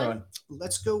 Here's another one.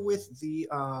 Let's go with the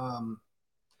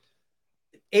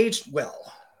aged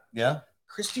well. Yeah.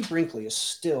 Christy Brinkley is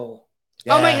still.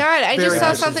 Oh my God. I just very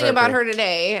saw good. something about her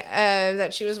today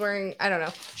that she was wearing. I don't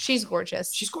know. She's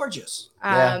gorgeous. She's gorgeous.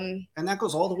 Um, And that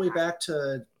goes all the way back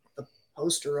to the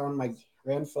poster on my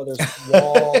grandfather's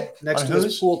wall next On to his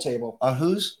whose? pool table. On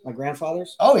whose? My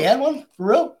grandfather's. Oh, he had one? For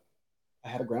real? I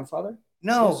had a grandfather?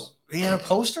 No. He had a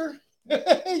poster?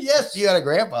 Yes, you had a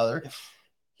grandfather.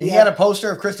 He Yeah. had a poster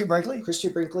of Christy Brinkley? Christy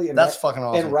Brinkley. And That's fucking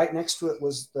awesome. And right next to it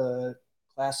was the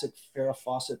classic Farrah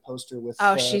Fawcett poster with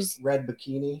she's red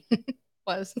bikini.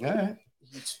 was. All right.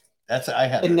 That's I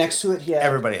had. And that next too. to it, he had,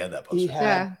 Everybody had that poster. He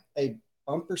had a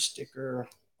bumper sticker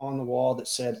on the wall that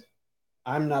said,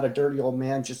 "I'm not a dirty old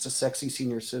man, just a sexy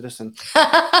senior citizen."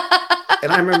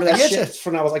 And I remember that I get shit you.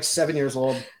 from when I was like 7 years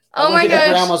old. Oh I my went to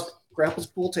gosh. grandpa's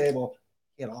pool table.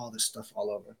 He had all this stuff all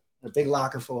over. A big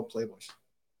locker full of Playboys.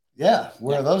 Yeah,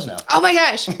 where are those now? Oh my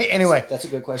gosh. Anyway, That's a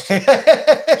good question.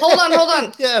 Hold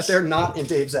on. Yes. They're not in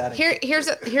Dave's attic. Here's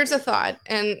a thought.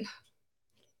 And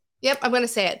yep, I'm gonna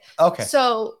say it. Okay.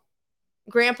 So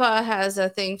grandpa has a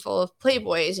thing full of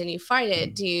Playboys and you find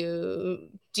it. Do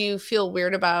you feel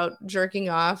weird about jerking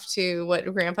off to what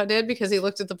grandpa did because he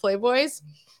looked at the Playboys?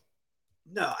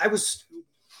 No, I was.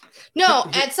 No,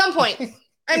 at some point.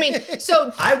 I mean,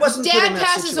 so I wasn't put in dad that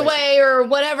passes situation. away or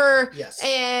whatever, Yes.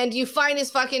 and you find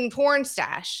his fucking porn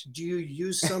stash. Do you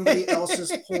use somebody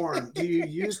else's porn? Do you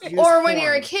use Or when porn?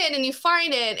 you're a kid and you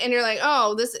find it and you're like,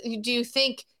 oh, this. Do you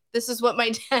think this is what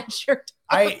my dad jerked?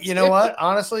 You know what?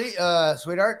 Honestly,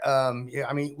 sweetheart, yeah,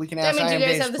 I mean, we can ask do you I Am guys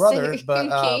Dave's have the brother, same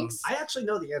but kinks? I actually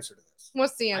know the answer to this.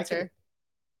 What's the answer?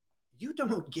 You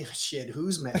don't give a shit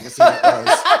whose magazine it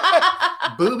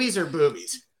was. Boobies or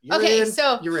boobies. You're Okay, in,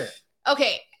 so- you're in.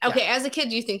 Okay. As a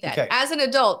kid, you think that. Okay. As an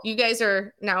adult, you guys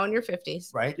are now in your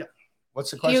 50s. right? Yeah. What's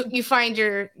the question? You find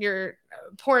your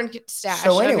porn stash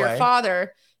So of your anyway-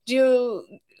 father. Do you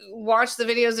watch the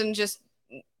videos and just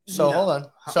So No. hold on.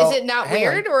 So is it not hang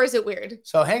on. weird or is it weird?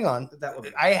 So hang on. That would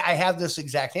be. I have this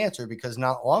exact answer because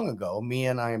not long ago, me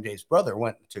and I Am Dave's brother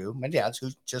went to my dad's,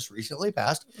 who just recently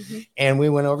passed, Mhm. and we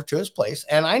went over to his place.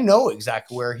 And I know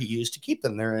exactly where he used to keep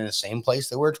them. They're in the same place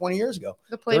they were 20 years ago,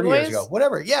 The 30 years Playboys? ago,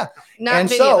 whatever. Yeah. Not And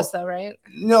videos so- though, right?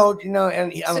 No, and I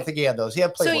don't So- think he had those. He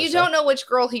had Playboy So you stuff. don't know which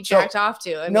girl he So- jacked off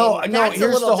to. I no, mean, no. that's a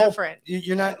Here's little the whole. different.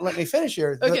 You're not letting me finish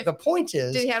here. Okay. The point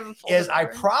is, Did he have them is folded I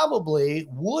over? probably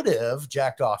would have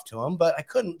jacked off to him, but I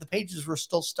couldn't. The pages were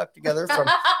still stuck together from.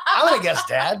 I'm gonna guess,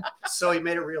 Dad. So you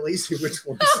made it real easy which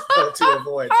ones to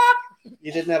avoid.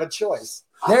 You didn't have a choice.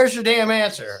 There's your damn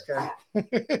answer.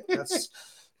 Okay. That's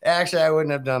Actually, I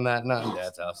wouldn't have done that. Not in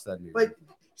Dad's house. That'd be. but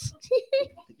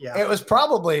yeah. It was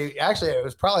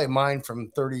probably mine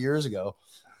from 30 years ago.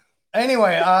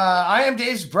 Anyway, I Am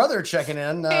Dave's brother checking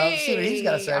in. Let's see what he's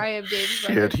got to say. I am Dave's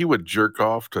brother. Shit, he would jerk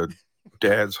off to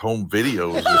Dad's home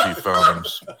videos if he found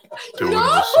him doing it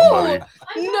No! with somebody.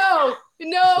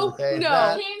 No. Okay,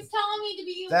 that- James telling me to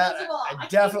be that invisible. I can't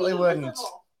definitely be wouldn't.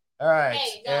 invisible. All right,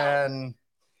 Hey, no.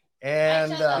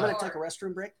 and I'm gonna take a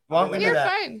restroom break. Why don't we do You're that?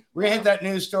 fine. We're gonna hit that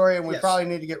news story, and we Yes. probably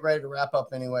need to get ready to wrap up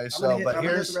anyway. I'm So, gonna hit but the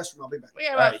here's restroom. I'll be back. We got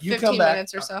all about right, you 15 come back.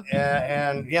 minutes or so.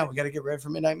 and yeah, we got to get ready for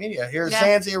Midnight Media. Here's Yeah.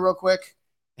 Zanzia real quick,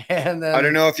 and then I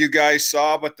don't know if you guys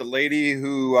saw, but the lady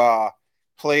who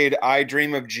played I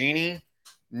Dream of Jeannie,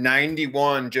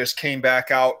 91, just came back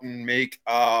out and made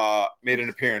an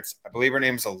appearance. I believe her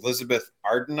name's Elizabeth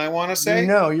Arden, I want to say.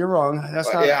 No, you're wrong. That's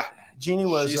But not. yeah, Jeannie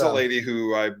was. she's a lady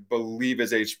who I believe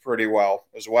has aged pretty well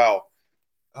as well.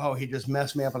 Oh, he just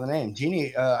messed me up on the name.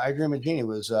 Jeannie, I Dream of Jeannie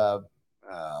was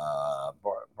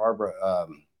Barbara.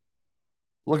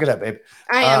 Look it up, babe.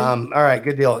 I am. All right,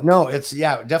 good deal. No, it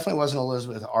definitely wasn't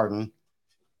Elizabeth Arden.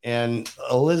 And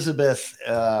Elizabeth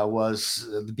was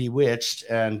the Bewitched,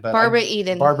 but Barbara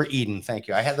Eden. Barbara Eden, thank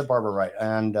you. I had the Barbara right.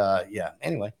 And yeah,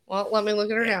 anyway. Well, let me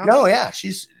look at her now. No, yeah,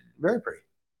 she's very pretty.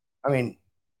 I mean,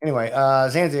 anyway,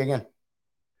 Zanzia again.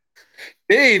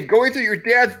 Dave, going through your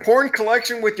dad's porn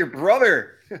collection with your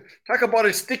brother. Talk about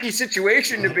a sticky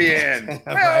situation to be in.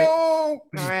 Right. All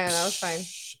right, that was fine.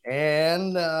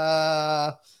 And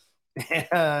I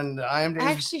Am Dave's.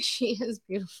 Actually, she is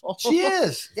beautiful. She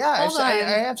is. Yeah, Hold I on.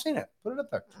 have seen it. Put it up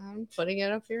there. I'm putting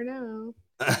it up here now.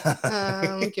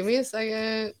 Give me a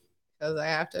second because I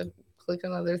have to click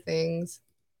on other things.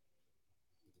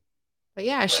 But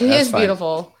yeah, she That's is fine.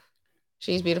 beautiful.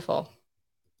 She's beautiful.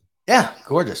 Yeah,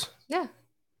 gorgeous. Yeah.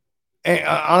 And,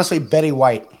 honestly, Betty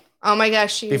White Oh my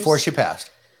gosh, she before was- she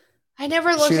passed. I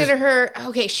never looked She was- at her.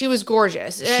 Okay, she was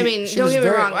gorgeous. I mean, She don't was get me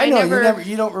very- wrong. I know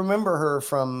you don't remember her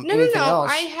from No, anything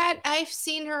else. I've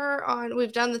seen her on.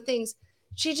 We've done the things.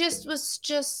 She just was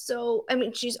just so. I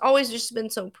mean, she's always just been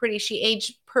so pretty. She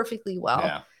aged perfectly well.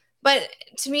 Yeah. But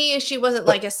to me, she wasn't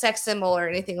like a sex symbol or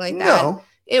anything like that. No.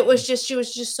 It was just, she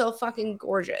was just so fucking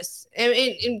gorgeous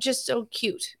and just so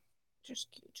cute. Just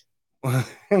cute.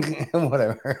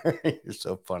 Whatever. You're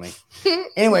so funny.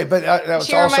 Anyway, but that was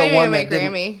She also reminded me one of my that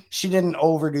Grammy. she didn't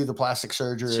overdo the plastic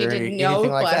surgery She or did no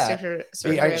anything like plastic that.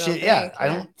 surgery, I don't think, I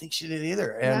don't think she did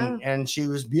either. And No. and she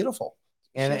was beautiful.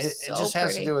 And She it was so just has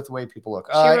to pretty. do with the way people look.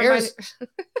 She Here's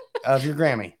of your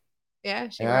Grammy. Yeah,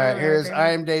 she All right, reminded me of here's her I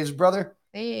Grammy. Am Dave's brother.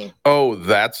 Hey. Oh,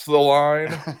 that's the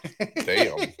line.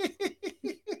 Damn.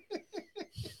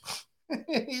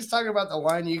 He's talking about the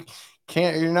line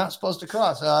you're not supposed to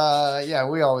cross. Yeah,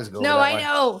 we always go. No, over that I line.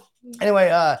 know.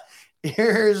 Anyway,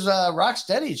 here's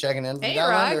Rocksteady checking in. from Hey, down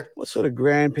Rock. under. What sort of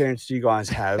grandparents do you guys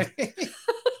have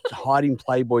hiding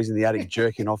Playboys in the attic,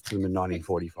 jerking off to them in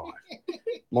 1945?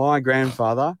 My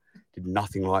grandfather did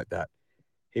nothing like that.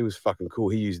 He was fucking cool.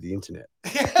 He used the internet.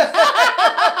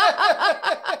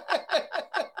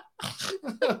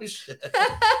 Oh, shit.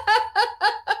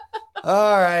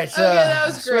 All right. Okay, that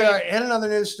was great. Sweetheart, hit another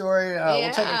news story.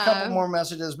 We'll take a couple Yeah. more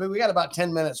messages, but we got about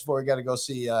 10 minutes before we got to go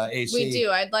see AC. We do.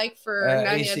 I'd like for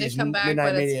Nanya AC's to come back,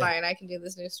 Midnight but it's Media. fine. I can do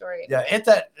this news story. Yeah, hit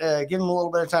that. Give him a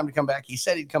little bit of time to come back. He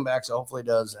said he'd come back, so hopefully he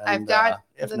does. And, I've got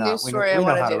if the not, news we story I know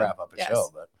want how to to do. wrap up a Yes. show.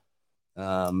 But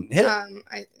hit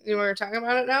it. You were talking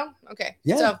about it now? Okay.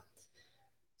 Yeah.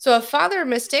 So a father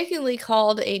mistakenly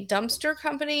called a dumpster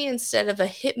company instead of a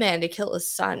hitman to kill his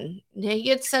son. He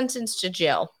gets sentenced to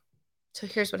jail. So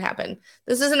here's what happened.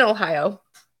 This is in Ohio.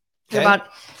 Okay. About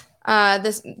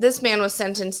this man was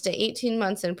sentenced to 18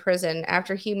 months in prison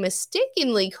after he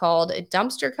mistakenly called a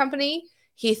dumpster company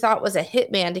he thought was a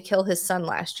hitman to kill his son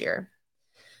last year.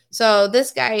 So this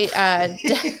guy,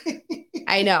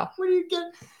 I know. What do you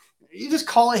get? You just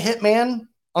call a hitman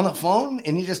on the phone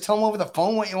and you just tell them over the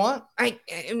phone what you want?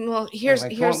 Well, here's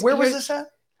where was this at?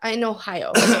 In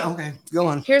Ohio. Okay, go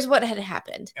on. Here's what had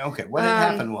happened. Okay, what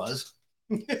had happened was.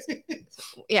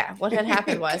 Yeah, what had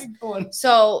happened was. Okay, go on.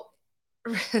 So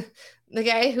the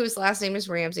guy whose last name is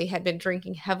Ramsey had been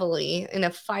drinking heavily in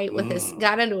a fight with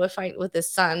got into a fight with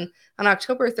his son on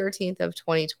October 13th of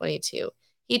 2022.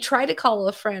 He tried to call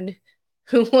a friend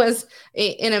who was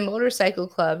in a motorcycle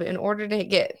club in order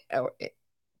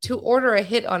to order a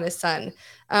hit on his son.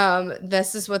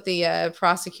 This is what the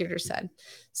prosecutor said.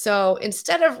 So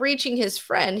instead of reaching his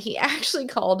friend, he actually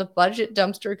called a Budget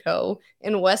Dumpster Co.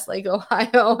 in Westlake,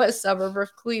 Ohio, a suburb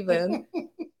of Cleveland.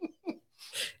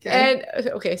 And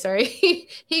sorry.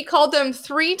 He called them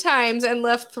 3 times and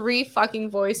left 3 fucking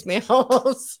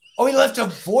voicemails. Oh, he left a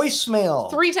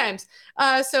voicemail 3 times.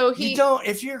 So he you don't.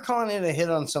 If you're calling in a hit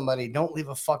on somebody, don't leave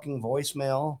a fucking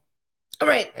voicemail. All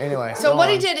right. Anyway, So go what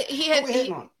on. he did,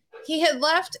 he had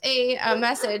left a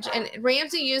message, and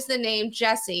Ramsey used the name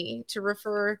Jesse to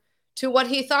refer to what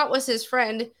he thought was his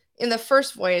friend in the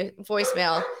first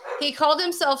voicemail. He called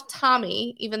himself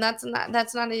Tommy, even that's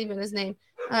not even his name.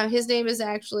 His name is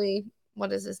actually,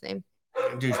 what is his name?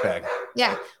 Douchebag.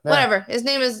 Yeah, whatever. His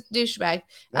name is Douchebag.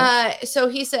 So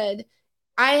he said,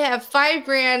 I have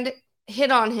 $5,000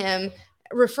 hit on him,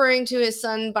 referring to his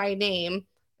son by name.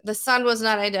 The son was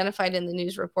not identified in the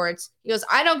news reports. He goes,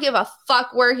 I don't give a fuck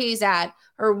where he's at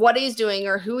or what he's doing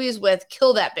or who he's with.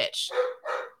 Kill that bitch.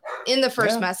 In the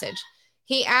first message.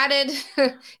 He added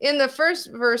in the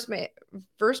first voicemail.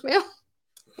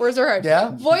 Words are hard.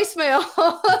 Yeah. Voicemail.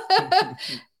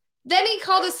 Then he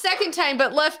called a second time,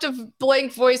 but left a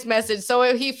blank voice message.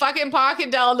 So he fucking pocket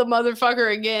dialed the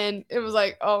motherfucker again. It was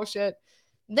like, oh shit.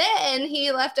 Then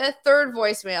he left a third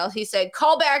voicemail. He said,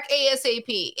 call back ASAP.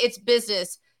 It's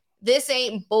business. This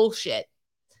ain't bullshit.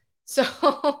 So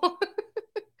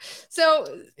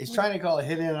he's trying to call a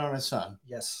hit in on his son.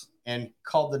 Yes. And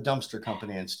called the dumpster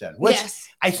company instead, which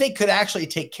I think could actually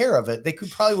take care of it. They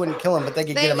probably wouldn't kill him, but they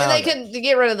could get him out. They could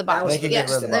get rid of the box. They could get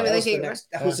rid of the box.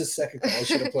 That was his second call. I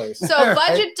should have placed. So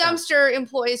Budget Dumpster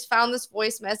employees found this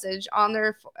voice message on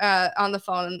their on the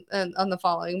phone on the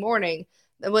following morning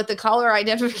with the caller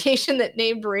identification that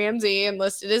named Ramsey and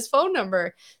listed his phone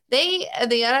number. The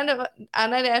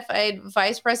unidentified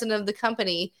vice president of the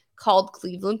company called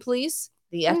Cleveland police,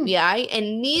 the FBI,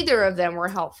 and neither of them were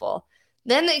helpful.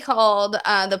 Then they called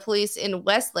the police in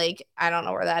Westlake. I don't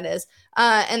know where that is.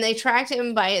 And they tracked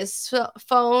him by his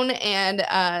phone and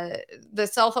the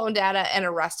cell phone data and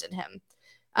arrested him.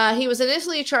 He was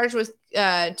initially charged with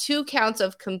 2 counts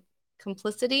of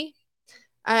complicity.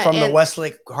 From the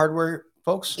Westlake hardware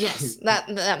folks? Yes,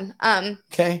 them.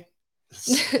 Okay.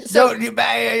 So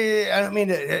I don't mean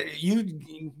to,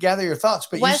 you gather your thoughts,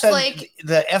 but Westlake, you said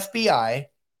the FBI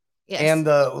Yes. and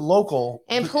the local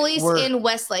And police were- in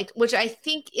Westlake, which I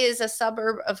think is a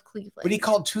suburb of Cleveland. But he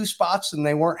called 2 spots and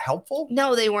they weren't helpful.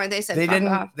 No, they weren't. They said They fuck didn't.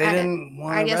 off. They didn't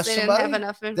want I to guess arrest they didn't somebody. have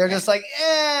enough. They're just like,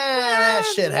 that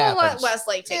shit We'll let happens.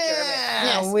 Westlake take care of it. Yeah,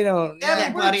 Yes. we don't.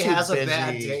 Everybody we're too has a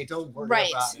bad busy. day. Don't worry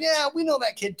Right. about it. Yeah, we know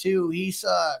that kid too. He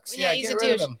sucks. Yeah, Yeah, he's get a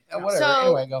rid of douche. him. Whatever. So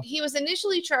Anyway, go. he was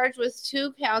initially charged with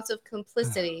 2 counts of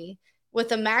complicity with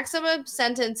a maximum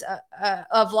sentence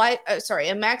of life.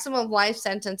 A maximum life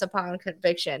sentence upon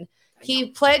conviction.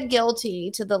 He pled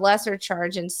guilty to the lesser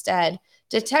charge instead.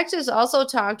 Detectives also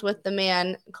talked with the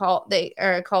man called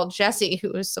Jesse,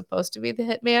 who was supposed to be the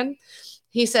hitman.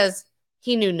 He says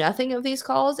he knew nothing of these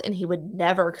calls and he would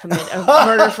never commit a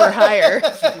murder for hire.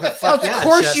 Of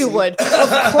course you would.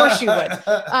 Of course you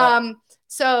would.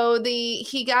 So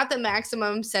he got the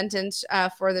maximum sentence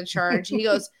for the charge. He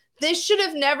goes, this should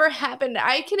have never happened.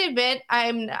 I can admit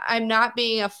I'm not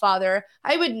being a father.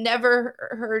 I would never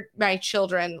hurt my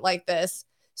children like this.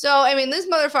 So, I mean, this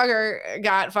motherfucker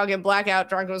got fucking blackout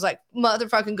drunk and was like,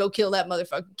 motherfucking go kill that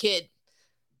motherfucking kid.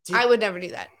 I would never do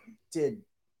that.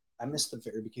 I missed the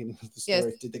very beginning of the story.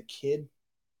 Yes. Did the kid?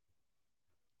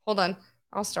 Hold on.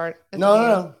 I'll start. at the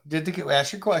No. beginning. Did the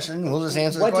ask your question? We'll just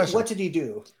answer the question. What did he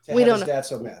do? We don't His know. dad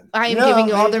so mad. I am No, giving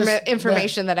you all they the just-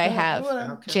 information that I have.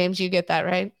 whatever. James, you get that,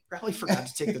 right? Probably forgot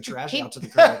to take the trash He- out to the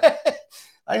curb.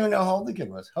 I don't even know how old the kid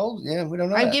was. How old? Yeah, we don't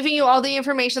know. I'm that. giving you all the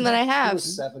information that I He have.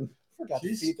 was 7. Forgot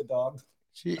to feed the dog.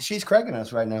 She's cracking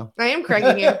us right now. I am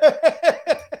correcting you.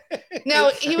 No,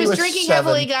 he was, was drinking 7.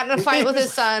 heavily, got in a fight with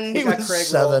his son. He was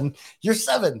 7. You're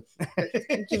 7.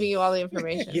 I'm giving you all the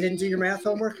information. You didn't do your math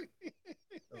homework?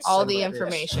 All the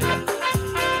information.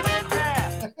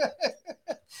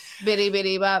 Bitty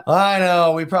bitty bop. I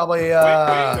know. We probably. Wait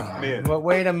a minute. But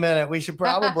wait a minute. We should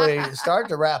probably start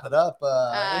to wrap it up.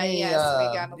 Yes,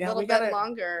 we got a little bit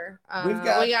longer. we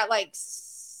got like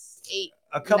 8.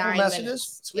 a couple 9 messages.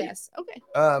 minutes. Sweet. Yes.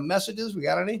 Okay. Messages. We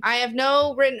got any? I have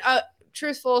no written.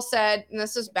 Truthful said, and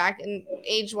this is back in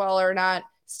age well or not.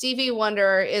 Stevie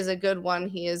Wonder is a good one.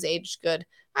 He is aged good.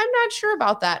 I'm not sure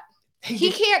about that. He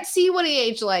can't see what he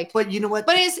aged like. But you know what?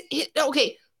 But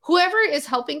okay. Whoever is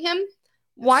helping him,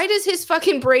 why does his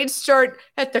fucking braids start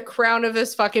at the crown of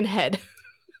his fucking head?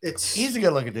 He's a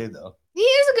good looking dude though. He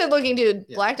is a good looking dude.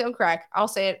 Yeah. Black don't crack. I'll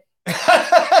say it.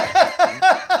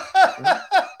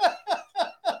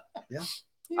 Yeah.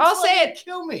 I'll say it.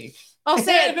 Kill me. I'll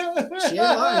say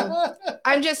it.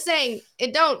 I'm just saying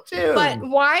it don't. Dude. But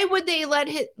why would they let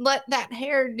that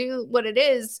hair do what it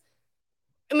is?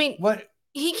 I mean, what?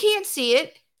 He can't see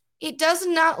it. It does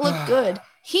not look good.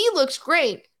 He looks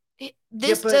great.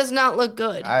 This does not look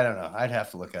good. I don't know. I'd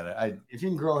have to look at it. If you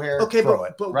can grow hair, okay, grow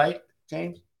but it, right,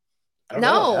 James?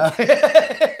 No.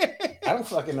 I don't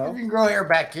fucking know. If you can grow hair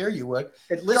back here, you would.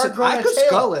 Listen, I could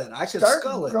skull it. I could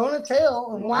skull it. Growing a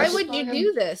tail. Why would you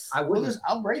do this?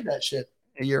 I'll braid that shit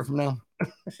a year from now.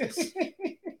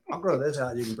 I'll grow this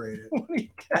out. You can braid it.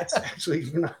 That's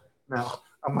actually no.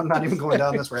 I'm not even going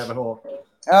down this rabbit hole.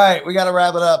 All right, we got to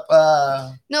wrap it up.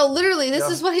 No, literally, this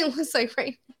is what he looks like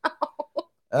right now.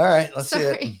 All right, let's see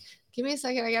it. Give me a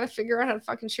second. I got to figure out how to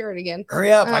fucking share it again.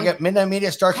 Hurry up. I got Midnight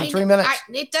Media starts in 3 minutes.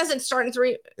 It doesn't start in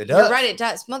 3. It does. You're right. It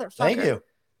does. Motherfucker. Thank you.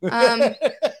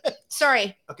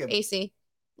 Sorry. Okay. AC.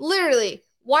 Literally,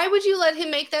 why would you let him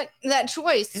make that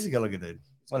choice? He's a good looking dude.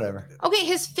 Whatever. Okay,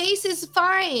 his face is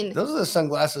fine. Those are the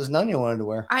sunglasses Nunya wanted to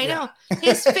wear. I know.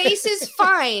 His face is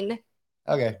fine.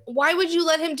 Okay. Why would you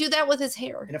let him do that with his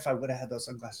hair? And if I would have had those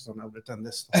sunglasses on, I would have done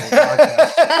this the whole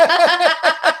podcast.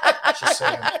 Just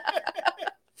saying.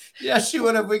 Yes, she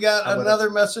would have. We got another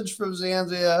message from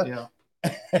Zanzia. Yeah.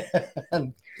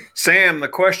 Sam, the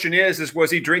question is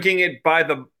was he drinking it by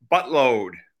the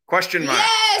buttload? Question mark.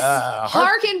 Yes.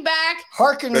 Harken back.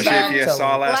 Harken Especially back. if you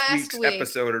saw last Last week's week.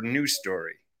 episode or news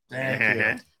story. Thank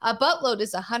you. A buttload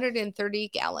is 130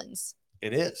 gallons.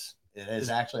 It is. It is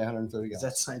actually 130 Is gallons.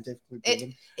 that scientifically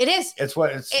proven? It is. It's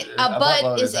what it's. A buttload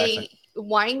butt is actually- a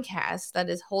wine cask that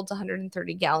holds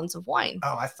 130 gallons of wine.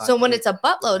 Oh, I thought. So when it's a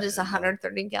buttload, it's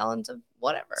 130 gallons of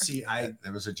whatever. See,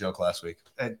 there was a joke last week.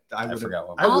 I forgot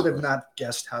what. I would have not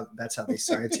guessed how that's how they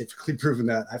scientifically proven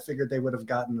that. I figured they would have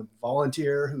gotten a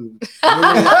volunteer who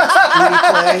really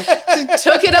play.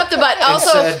 Took it up the butt. and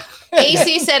Also, said-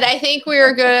 AC said, "I think we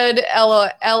are good."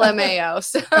 LMAO.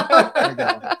 So.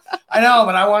 I know,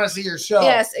 but I want to see your show.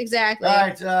 Yes, exactly. All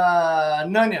right,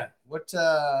 Nunya, what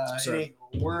any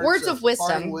Words of wisdom.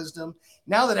 parting wisdom?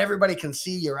 Now that everybody can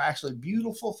see your actually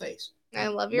beautiful face. I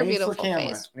love your Made for beautiful camera.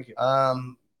 face. Thank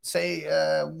you. Say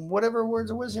whatever words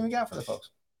of wisdom you got for the folks,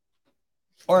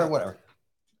 or whatever.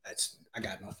 I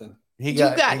got nothing. He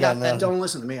got nothing. Don't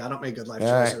listen to me. I don't make good life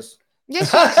All right. choices. Yes.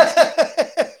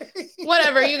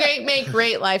 Whatever. You make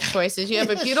great life choices. You have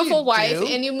a Yes, beautiful you wife, do.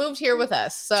 and you moved here with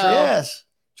us. So Yes.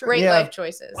 great Yeah. life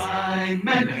choices.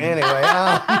 Anyway,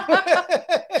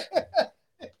 I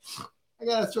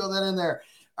gotta throw that in there.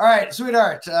 All right,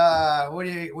 sweetheart. What do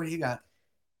you got?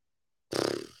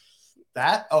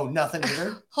 That? Oh, nothing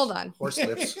either. Hold on. Horse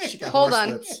lips. She got Hold horse on.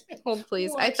 lips. Hold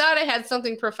please. I thought I had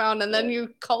something profound, and then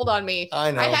you called on me.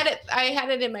 I know. I had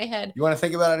it in my head. You want to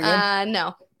think about it again?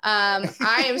 No.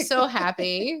 I am so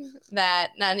happy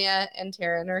that Nanya and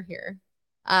Taryn are here.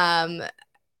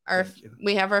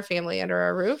 We have our family under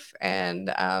our roof, and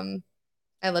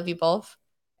I love you both,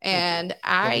 and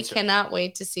I cannot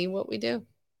wait to see what we do.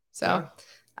 So,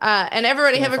 and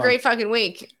everybody have a great fucking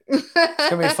week. It's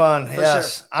gonna be fun. For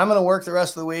Yes, sure. I'm gonna work the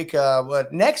rest of the week.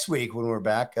 But next week when we're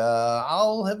back,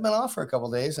 I'll have been off for a couple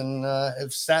days and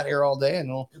have sat here all day, and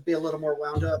we'll Be a little more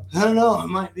wound up. I don't know. It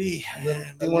might be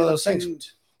one of those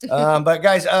things. But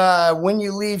guys, when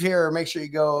you leave here, make sure you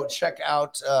go check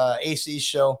out AC's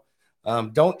show.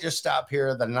 Don't just stop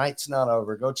here. The night's not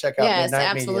over. Go check out Yes,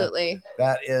 Midnight Media. absolutely.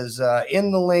 That is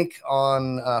in the link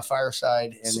on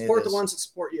Fireside. And Support it the is- ones that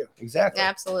support you. Exactly.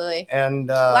 Absolutely. And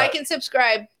Like and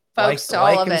subscribe, folks, to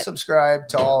all of and it. subscribe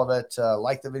to all of it.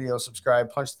 Like the video,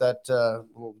 subscribe, punch that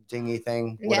little dingy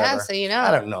thing. Yeah, Whatever. so you know. I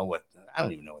don't know what. I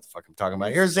don't even know what the fuck I'm talking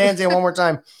about. Here's Zanzia one more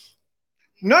time.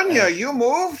 Nunya, you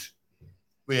moved?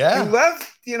 Yeah. You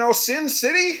left, Sin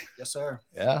City? Yes, sir.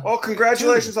 Yeah. Well,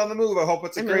 congratulations on the move. I hope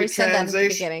it's a I mean, we great said that at the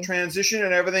beginning. transition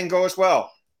and everything goes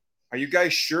well. Are you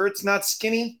guys sure it's not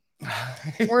skinny?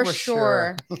 We're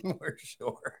sure. We're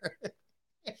sure.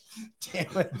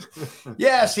 Damn it.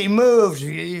 Yes, he moved.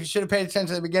 You should have paid attention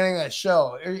to the beginning of that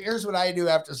show. Here's what I do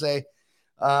have to say.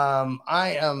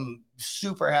 I am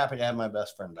super happy to have my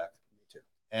best friend back. Me too.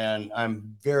 And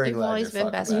I'm very You've glad always you're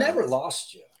been fucking best back. Never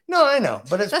lost you. No, I know,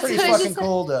 but it's That's pretty what I fucking just said.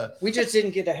 cool to. We just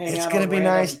didn't get to hang It's out. gonna on be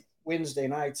random nice. Wednesday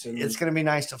nights. And It's gonna be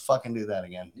nice to fucking do that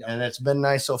again, and it's been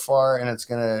nice so far, and it's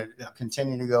gonna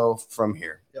continue to go from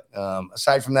here.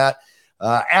 Aside from that,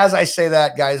 as I say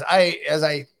that, guys, as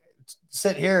I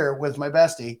sit here with my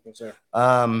bestie, Yes, sir.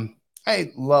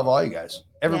 I love all you guys,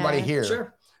 everybody Yeah. here,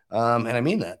 Sure. And I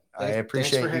mean that. I Thanks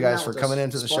appreciate you hanging guys out for with coming us,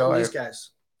 into the supporting show, These guys.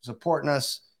 supporting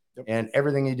us, Yep. and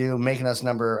everything you do, making us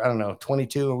number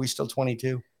 22. Are we still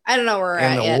 22 I don't know where we're in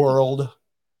at the yet. world?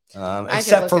 can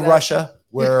Except look for it up. Russia,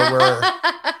 where we're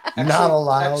not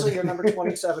allowed. Actually, you're number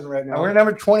 27 right now. We're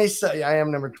number 27. I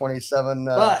am number 27.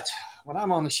 But when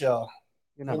I'm on the show,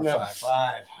 you're number Number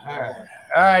 5. All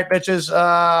right, bitches.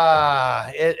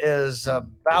 It is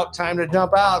about time to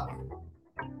jump out.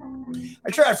 I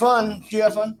tried fun. Do you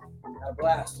have fun? Had a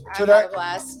blast. I had a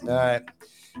blast. All right.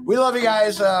 We love you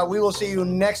guys. We will see you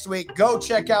next week. Go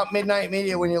check out Midnight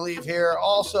Media when you leave here.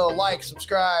 Also, like,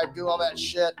 subscribe, do all that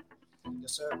shit.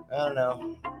 Yes, sir. I don't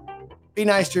know. Be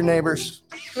nice to your neighbors.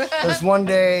 There's one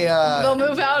day. They'll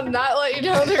move out and not let you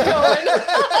know they're going.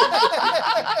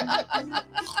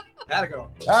 Gotta go.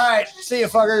 All right. See you,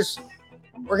 fuckers.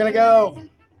 We're going to go.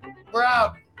 We're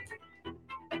out.